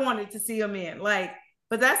what I wanted to see him in. Like,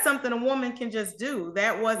 but that's something a woman can just do.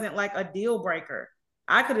 That wasn't like a deal breaker.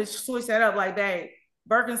 I could have switched that up. Like, babe,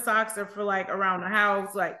 Birkenstocks are for like around the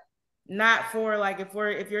house. Like, not for like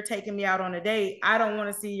if you're taking me out on a date. I don't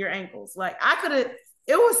want to see your ankles. Like, I could have.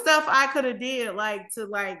 It was stuff I could have did like to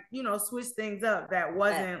like, you know, switch things up. That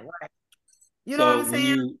wasn't like, you know what I'm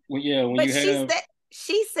saying?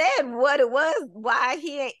 She said what it was, why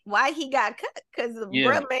he got cut, because the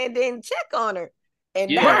bruh man didn't check on her, and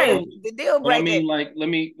that was the deal breaker. I mean, like, let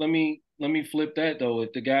me flip that though.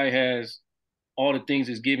 If the guy has all the things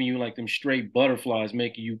that's giving you like them straight butterflies,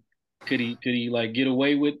 making you, could he like get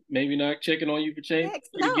away with maybe not checking on you for change?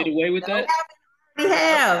 Could he get away with that? We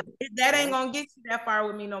have. That ain't gonna get you that far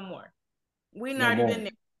with me no more. We not even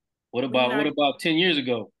there. What about 10 years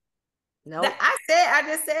ago? No, I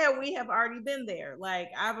just said we have already been there.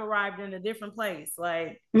 Like I've arrived in a different place.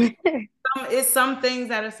 Like it's some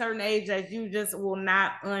things at a certain age that you just will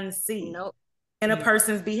not unsee in a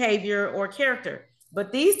person's behavior or character.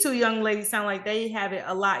 But these two young ladies sound like they have it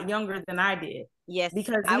a lot younger than I did. Yes,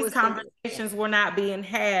 because these conversations were not being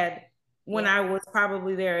had when I was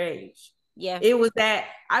probably their age. Yeah, it was that,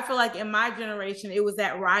 I feel like in my generation, it was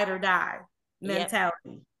that ride or die mentality.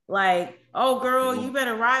 Yep. Like, oh girl, you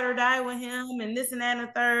better ride or die with him and this and that and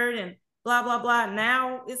the third and blah, blah, blah.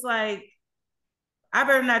 Now it's like, I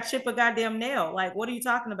better not chip a goddamn nail. Like, what are you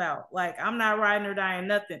talking about? Like, I'm not riding or dying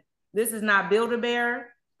nothing. This is not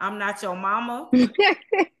Build-A-Bear. I'm not your mama.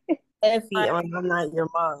 Effie, I'm not your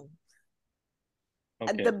mom.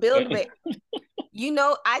 Okay. The Build-A-Bear. You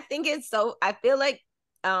know, I think it's so, I feel like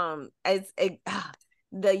the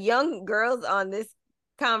young girls on this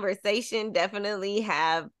conversation definitely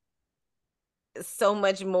have so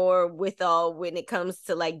much more withal when it comes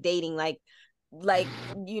to like dating. Like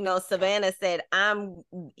you know, Savannah said,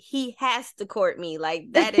 he has to court me. Like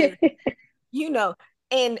that is, you know,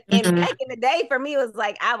 and back in the day for me, it was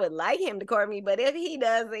like I would like him to court me, but if he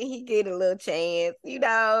doesn't, he get a little chance, you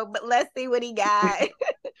know. But let's see what he got.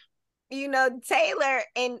 You know, Taylor,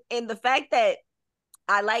 and the fact that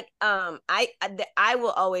I like I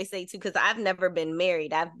will always say too, because I've never been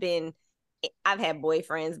married. I've had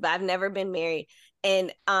boyfriends, but I've never been married.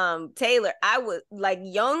 And Taylor, I was like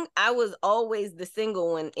young, I was always the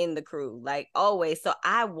single one in the crew, like always. So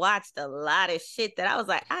I watched a lot of shit that I was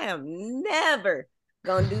like, I am never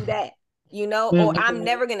gonna do that, you know, or I'm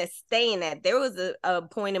never gonna stay in that. There was a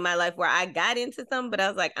point in my life where I got into something, but I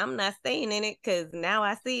was like, I'm not staying in it, because now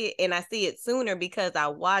I see it, and I see it sooner because I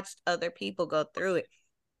watched other people go through it.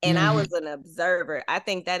 And I was an observer. I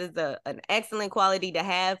think that is an excellent quality to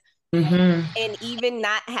have. Mm-hmm. And even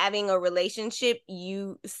not having a relationship,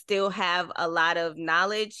 you still have a lot of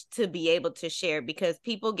knowledge to be able to share, because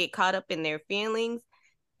people get caught up in their feelings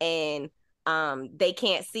and they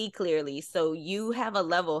can't see clearly. So you have a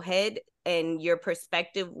level head and your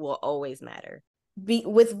perspective will always matter.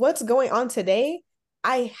 With what's going on today,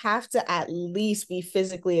 I have to at least be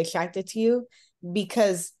physically attracted to you,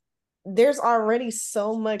 because there's already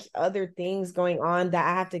so much other things going on that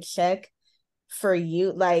I have to check for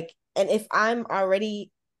you. Like, and if I'm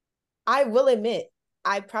already, I will admit,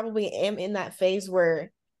 I probably am in that phase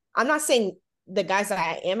where I'm not saying the guys that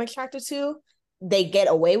I am attracted to, they get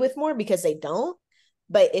away with more, because they don't.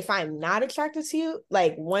 But if I'm not attracted to you,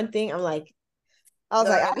 like, one thing I'm like, I was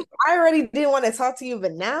like, I already didn't want to talk to you,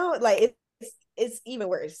 but now, like, it's even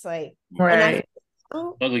worse. Like, and Right.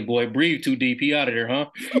 Ugly boy, breathe too deep. He out of there, huh?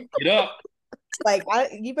 Get up. Like,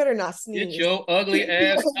 you better not Get sneeze. your ugly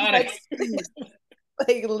ass out of here.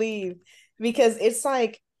 Like, leave. Because it's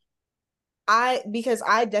like, because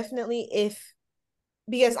I definitely,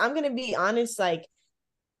 because I'm gonna be honest, like,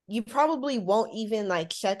 you probably won't even like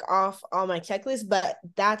check off all my checklists, but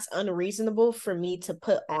that's unreasonable for me to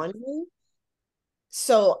put on you.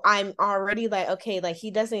 So I'm already like, okay, like,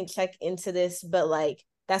 he doesn't check into this, but like,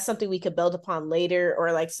 that's something we could build upon later,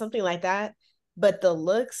 or like something like that. But the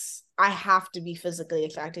looks, I have to be physically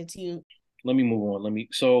attracted to you. Let me move on.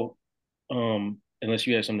 So unless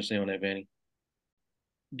you have something to say on that, Vanny.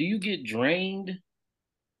 Do you get drained?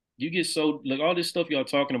 Do you get so, like, all this stuff y'all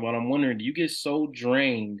talking about, I'm wondering, do you get so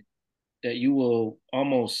drained that you will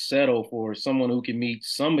almost settle for someone who can meet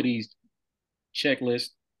some of these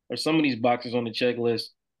checklists or some of these boxes on the checklist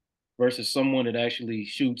versus someone that actually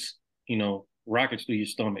shoots, rockets through your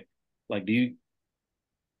stomach? Like,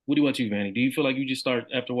 what do you want you, Vanny? Do you feel like you just start,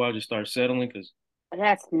 after a while, just start settling? Because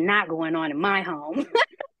That's not going on in my home.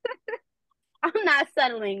 I'm not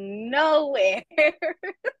settling nowhere.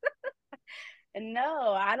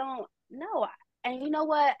 No, I don't know. And you know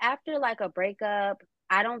what? After like a breakup,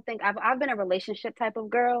 I don't think I've been a relationship type of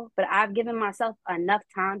girl, but I've given myself enough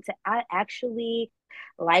time to I actually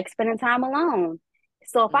like spending time alone.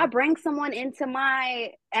 So if I bring someone into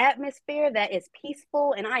my atmosphere that is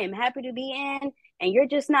peaceful and I am happy to be in, and you're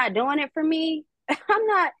just not doing it for me, I'm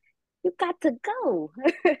not, you got to go.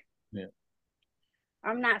 yeah.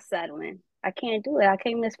 I'm not settling. I can't do it. I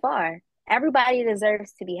came this far. Everybody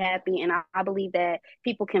deserves to be happy, and I believe that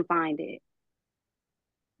people can find it.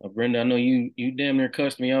 Brenda, I know you damn near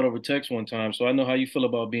cussed me out over text one time, so I know how you feel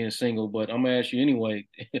about being single, but I'm gonna ask you anyway.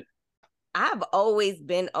 I've always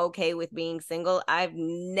been okay with being single. I've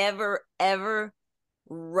never, ever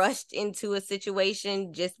rushed into a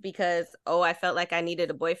situation just because, oh, I felt like I needed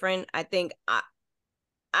a boyfriend. I think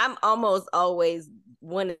I'm almost always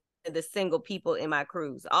one of the single people in my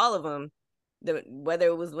crews. All of them, whether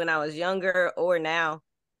it was when I was younger or now.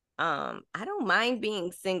 I don't mind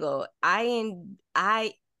being single.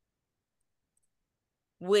 I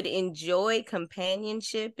would enjoy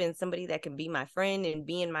companionship and somebody that can be my friend and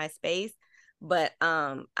be in my space. But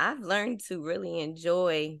I've learned to really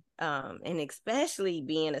enjoy, and especially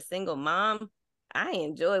being a single mom, I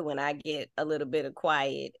enjoy when I get a little bit of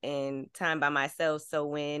quiet and time by myself. So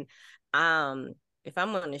when if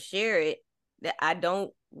I'm gonna share it, that I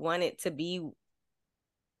don't want it to be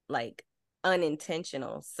like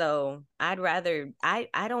unintentional. So I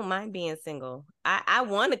don't mind being single. I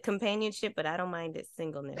want a companionship, but I don't mind its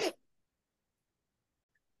singleness.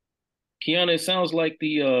 Kiana, it sounds like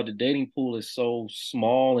the dating pool is so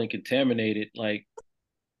small and contaminated. Like,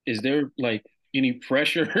 is there like any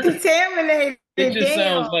pressure? Contaminated. It just Damn.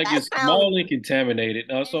 sounds like That it's sounds small and contaminated.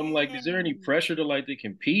 So I'm like, is there any pressure to like to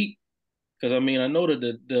compete? Because I mean, I know that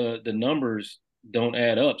the numbers don't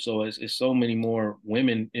add up, so it's so many more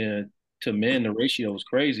women to men. The ratio is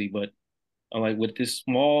crazy, but I'm like, with this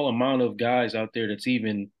small amount of guys out there that's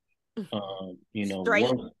even straight.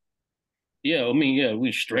 worth, yeah, I mean, yeah,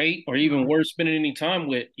 we straight or even worse, spending any time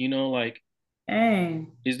with, like,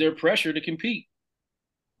 Dang. is there pressure to compete?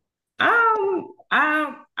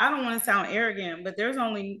 I don't want to sound arrogant, but there's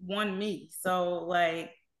only one me. So like,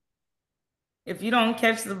 if you don't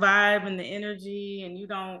catch the vibe and the energy, and you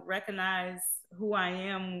don't recognize who I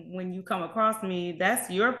am when you come across me, that's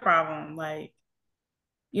your problem. Like,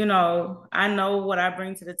 I know what I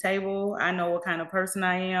bring to the table. I know what kind of person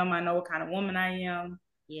I am. I know what kind of woman I am.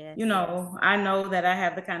 Yes. I know that I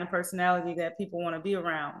have the kind of personality that people want to be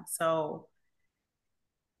around. So,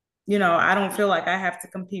 I don't feel like I have to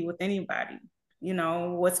compete with anybody.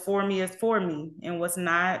 What's for me is for me, and what's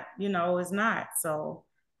not, is not. So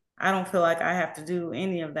I don't feel like I have to do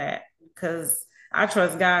any of that, because I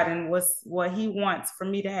trust God and what He wants for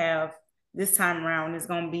me to have this time around is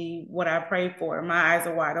going to be what I prayed for. My eyes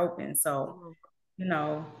are wide open. So, you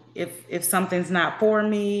know, if something's not for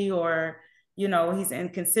me, or, you know, he's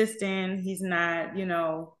inconsistent, he's not, you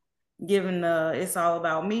know, giving the it's all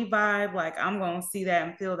about me vibe, like I'm going to see that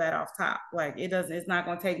and feel that off top. Like it's not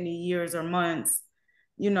going to take me years or months,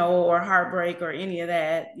 you know, or heartbreak or any of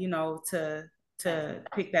that, you know, to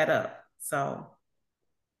pick that up. So,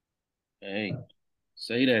 Hey,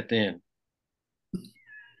 say that then.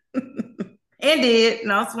 and did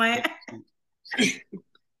no sweat.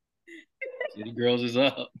 City Girls is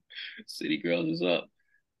up. City Girls is up.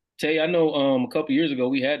 Tay, I know a couple years ago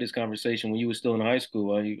we had this conversation when you were still in high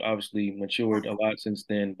school. You obviously matured a lot since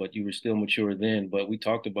then, but you were still mature then. But we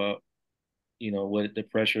talked about, you know, what the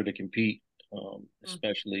pressure to compete,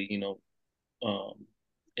 especially, you know,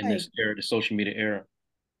 in Like, this era, the social media era.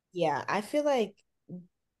 yeah, I feel like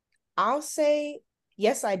I'll say,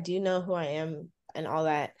 yes, I do know who I am and all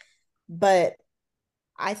that, but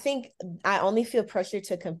I think I only feel pressure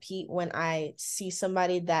to compete when I see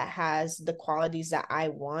somebody that has the qualities that I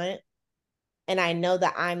want. And I know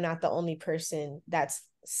that I'm not the only person that's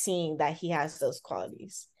seeing that he has those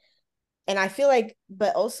qualities. And I feel like,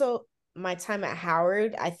 but also my time at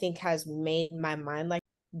Howard, I think has made my mind like,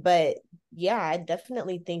 but yeah, I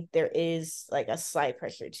definitely think there is like a slight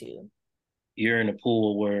pressure too. You're in a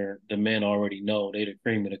pool where the men already know they're the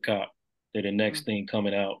cream of the crop. They're the next thing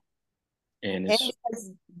coming out. And And it's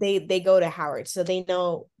because they go to Howard, so they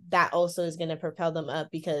know that also is going to propel them up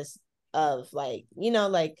because of like, you know,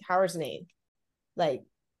 like Howard's name. Like,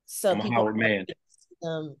 so I'm a Howard man.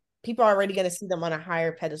 people are already going to see them on a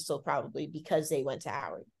higher pedestal probably because they went to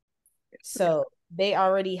Howard. So they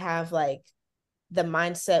already have like the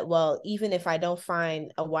mindset, well, even if I don't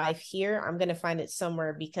find a wife here, I'm going to find it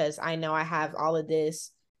somewhere because I know I have all of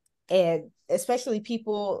this. And especially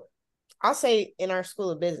people, I'll say in our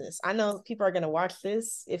school of business, I know people are going to watch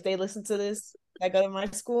this if they listen to this that go to my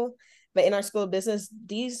school, but in our school of business,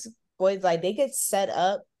 these boys, like, they get set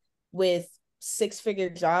up with 6-figure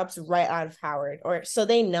jobs right out of Howard, or so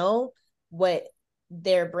they know what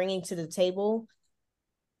they're bringing to the table.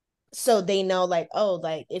 So they know, like, oh,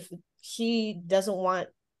 like if she has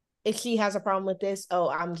a problem with this, oh,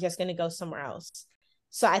 I'm just going to go somewhere else.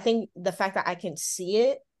 So I think the fact that I can see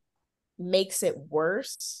it makes it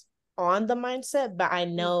worse on the mindset, but I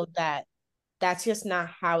know that that's just not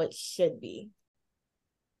how it should be.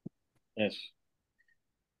 Yes.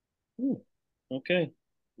 Okay.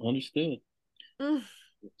 Understood. Mm.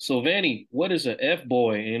 So Vanny, what is a F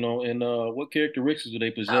boy, you know, and what characteristics do they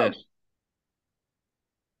possess? Oh,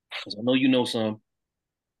 Because I know you know some.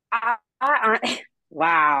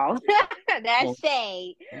 Wow, Come that's on,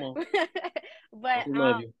 shade. come on. But Uncle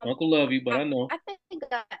love you. Uncle love you, but I know. I think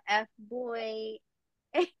a F boy.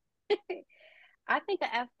 I think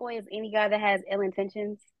a F boy is any guy that has ill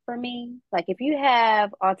intentions for me. Like if you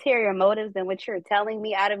have ulterior motives than what you're telling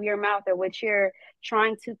me out of your mouth or what you're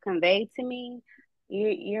trying to convey to me,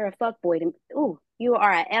 you're a fuck boy to me. Ooh, you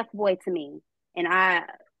are a F boy to me. And I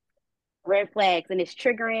red flags and it's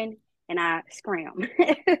triggering and I scram.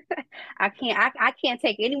 I can't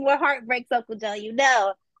take any more heartbreaks, Uncle Joe. You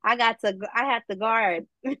know, I have to guard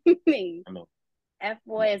me. I know. F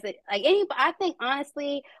boy is it like any? I think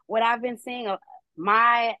honestly, what I've been seeing,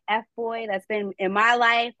 my F boy that's been in my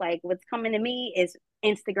life, like what's coming to me is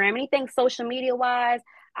Instagram. Anything social media wise,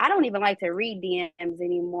 I don't even like to read DMs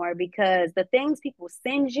anymore because the things people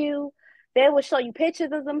send you, they will show you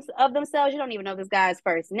pictures of themselves. You don't even know this guy's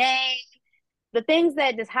first name. The things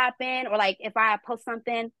that just happen, or like if I post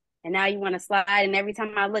something and now you want to slide, and every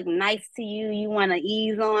time I look nice to you, you want to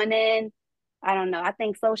ease on in. I don't know. I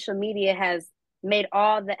think social media has made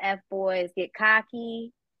all the F boys get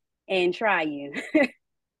cocky and try you.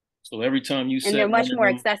 So every time you And set they're one much of more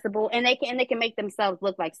them, accessible and they can make themselves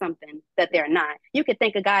look like something that they're not. You could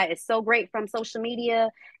think a guy is so great from social media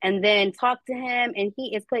and then talk to him and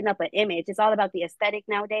he is putting up an image. It's all about the aesthetic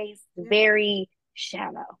nowadays. Very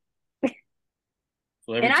shallow.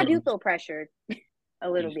 so every And I time do feel pressured a you,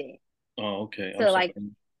 little bit. oh, okay. I'm So sorry. like,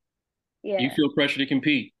 You yeah, feel pressure to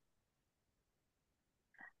compete.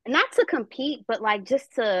 not to compete, but like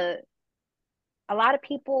just to, a lot of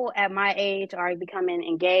people at my age are becoming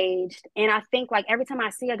engaged. And I think like every time I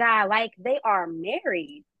see a guy, like they are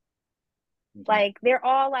married. Mhm. Like they're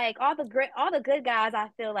all like all the good guys I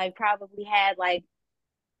feel like probably had like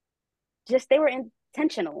just they were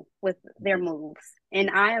intentional with their moves. And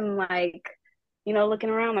I am like, looking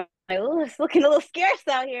around oh, it's looking a little scarce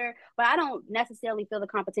out here. But I don't necessarily feel the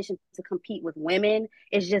competition to compete with women.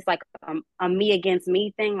 It's just like a me against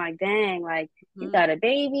me thing. Like, dang, like you got a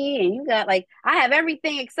baby and you got like I have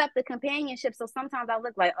everything except the companionship. So sometimes I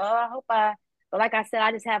look like, oh, I hope I. But like I said,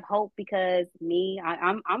 I just have hope because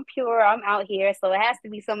I'm pure. I'm out here, so it has to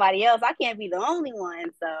be somebody else. I can't be the only one.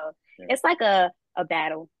 So Yeah. it's like a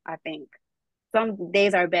battle. I think some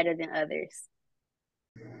days are better than others.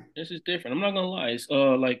 This is different. I'm not gonna lie. It's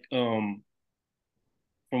like from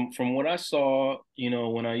what I saw, you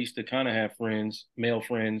know, when I used to kind of have friends, male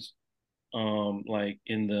friends, like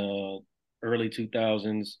in the early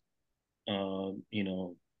 2000s, you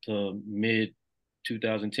know, to mid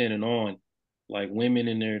 2010 and on, like women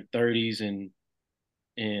in their 30s and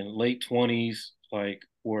late 20s, like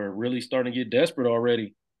were really starting to get desperate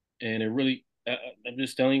already, and it really, I'm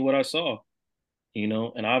just telling you what I saw, you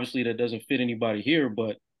know, and obviously that doesn't fit anybody here,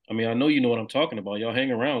 but I mean, I know you know what I'm talking about. Y'all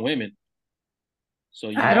hang around women, so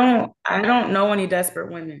you I might, don't know any desperate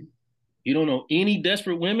women. you don't know any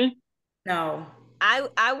desperate women. No.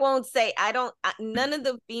 I won't say none of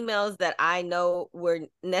the females that I know were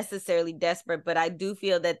necessarily desperate, but I do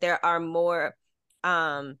feel that there are more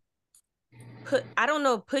I don't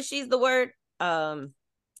know, pushy's the word.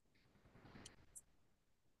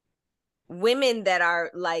 Women that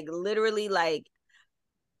are like literally like,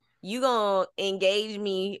 you gonna engage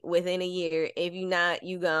me within a year. If you not,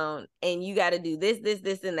 you gone, and you got to do this,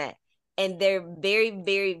 and that. And they're very,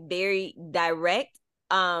 very, very direct.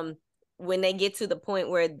 When they get to the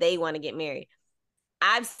point where they want to get married,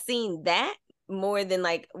 I've seen that more than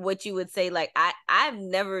like what you would say. Like I've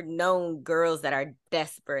never known girls that are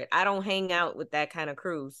desperate. I don't hang out with that kind of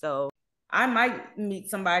crew, so I might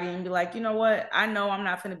meet somebody and be like, you know what? I know I'm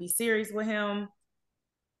not going to be serious with him.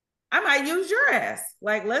 I might use your ass.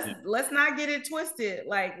 Like Yeah, let's not get it twisted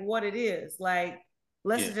like what it is. Like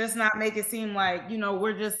let's yeah, just not make it seem like, you know,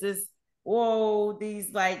 we're just this whoa,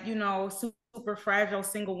 these like, you know, super fragile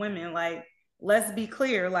single women. Like let's be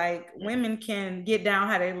clear, like yeah, women can get down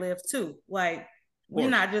how they live too. Like of we're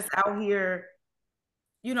course. not just out here,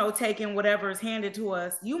 you know, taking whatever is handed to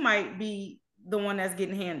us. You might be the one that's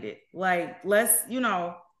getting handed. Like, let's, you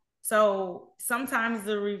know, so sometimes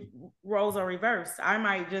the roles are reversed. I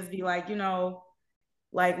might just be like, you know,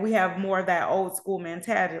 like we have more of that old school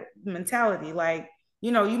mentality. Like,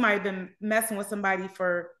 you know, you might have been messing with somebody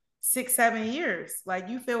for 6, 7 years. Like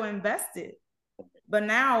you feel invested. But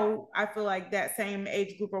now I feel like that same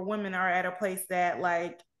age group of women are at a place that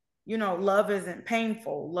like, you know, love isn't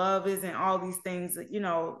painful. Love isn't all these things, you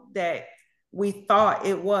know, that we thought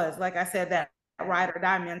it was. Like I said, that ride or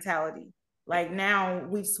die mentality. Like now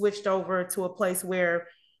we've switched over to a place where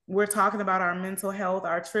we're talking about our mental health,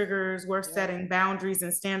 our triggers, we're setting boundaries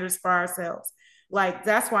and standards for ourselves. Like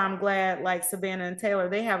that's why I'm glad like Savannah and Taylor,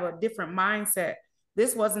 they have a different mindset.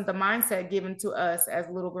 This wasn't the mindset given to us as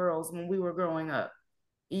little girls when we were growing up.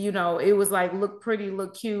 You know, it was like look pretty,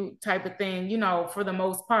 look cute type of thing, you know, for the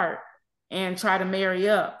most part, and try to marry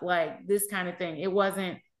up, like this kind of thing. It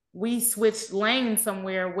wasn't, we switched lanes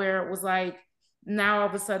somewhere where it was like, now all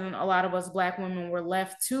of a sudden, a lot of us Black women were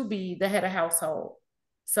left to be the head of household.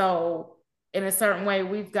 So, in a certain way,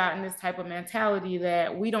 we've gotten this type of mentality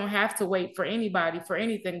that we don't have to wait for anybody for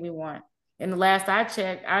anything we want. And the last I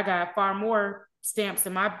checked, I got far more stamps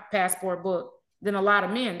in my passport book than a lot of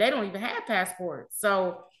men. They don't even have passports.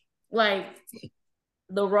 So, like,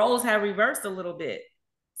 the roles have reversed a little bit.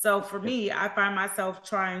 So, for me, I find myself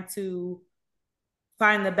trying to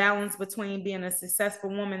find the balance between being a successful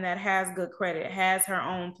woman that has good credit, has her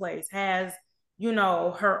own place, has, you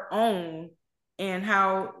know, her own, and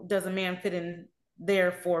how does a man fit in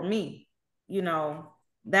there for me? You know,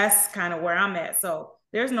 that's kind of where I'm at. So,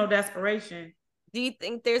 there's no desperation. do you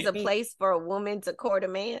think there's a place for a woman to court a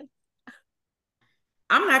man?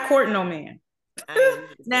 I'm not courting no man. I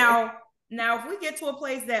ain't now, now, if we get to a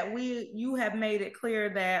place that you have made it clear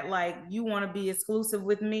that like you want to be exclusive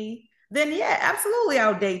with me, then yeah, absolutely,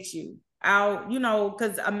 I'll date you. I'll, you know,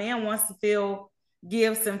 because a man wants to feel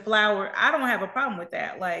gifts and flower. I don't have a problem with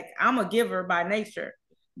that. Like I'm a giver by nature,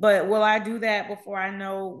 but will I do that before I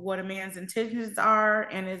know what a man's intentions are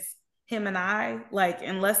and it's him and I? Like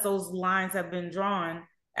unless those lines have been drawn,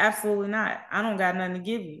 absolutely not. I don't got nothing to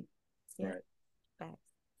give you. Yeah. Right.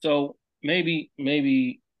 So maybe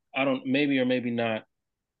I don't, maybe or maybe not.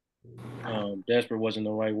 Desperate wasn't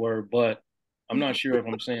the right word, but I'm not sure if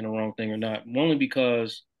I'm saying the wrong thing or not. Only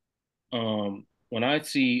because when I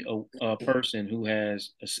see a person who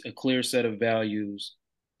has a clear set of values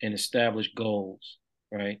and established goals,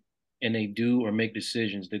 right, and they do or make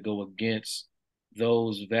decisions that go against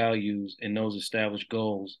those values and those established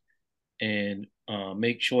goals, and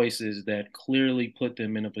make choices that clearly put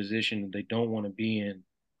them in a position that they don't want to be in,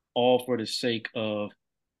 all for the sake of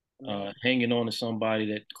hanging on to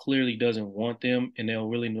somebody that clearly doesn't want them, and they'll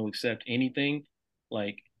really no accept anything.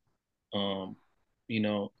 Like, in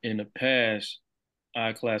the past,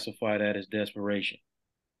 I classify that as desperation.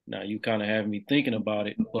 Now you kind of have me thinking about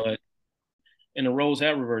it, but and the roles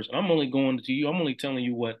have reversed. I'm only going to you. I'm only telling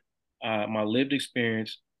you what my lived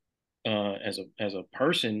experience as a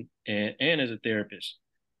person and as a therapist.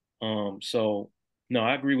 So no,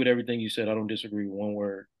 I agree with everything you said. I don't disagree with one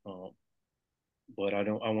word. But I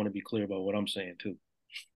don't. I want to be clear about what I'm saying too.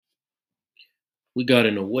 We got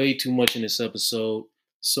into way too much in this episode.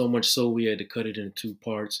 So much so we had to cut it into 2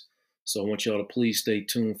 parts. So I want y'all to please stay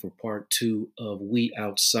tuned for part 2 of We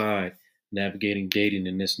Outside, Navigating Dating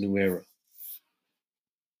in This New Era.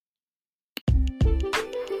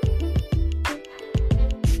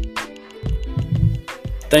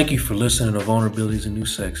 Thank you for listening to Vulnerability is the New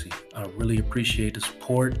Sexy. I really appreciate the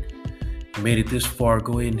support. If you made it this far,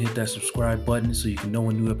 go ahead and hit that subscribe button so you can know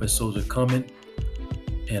when new episodes are coming.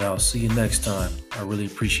 And I'll see you next time. I really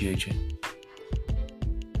appreciate you.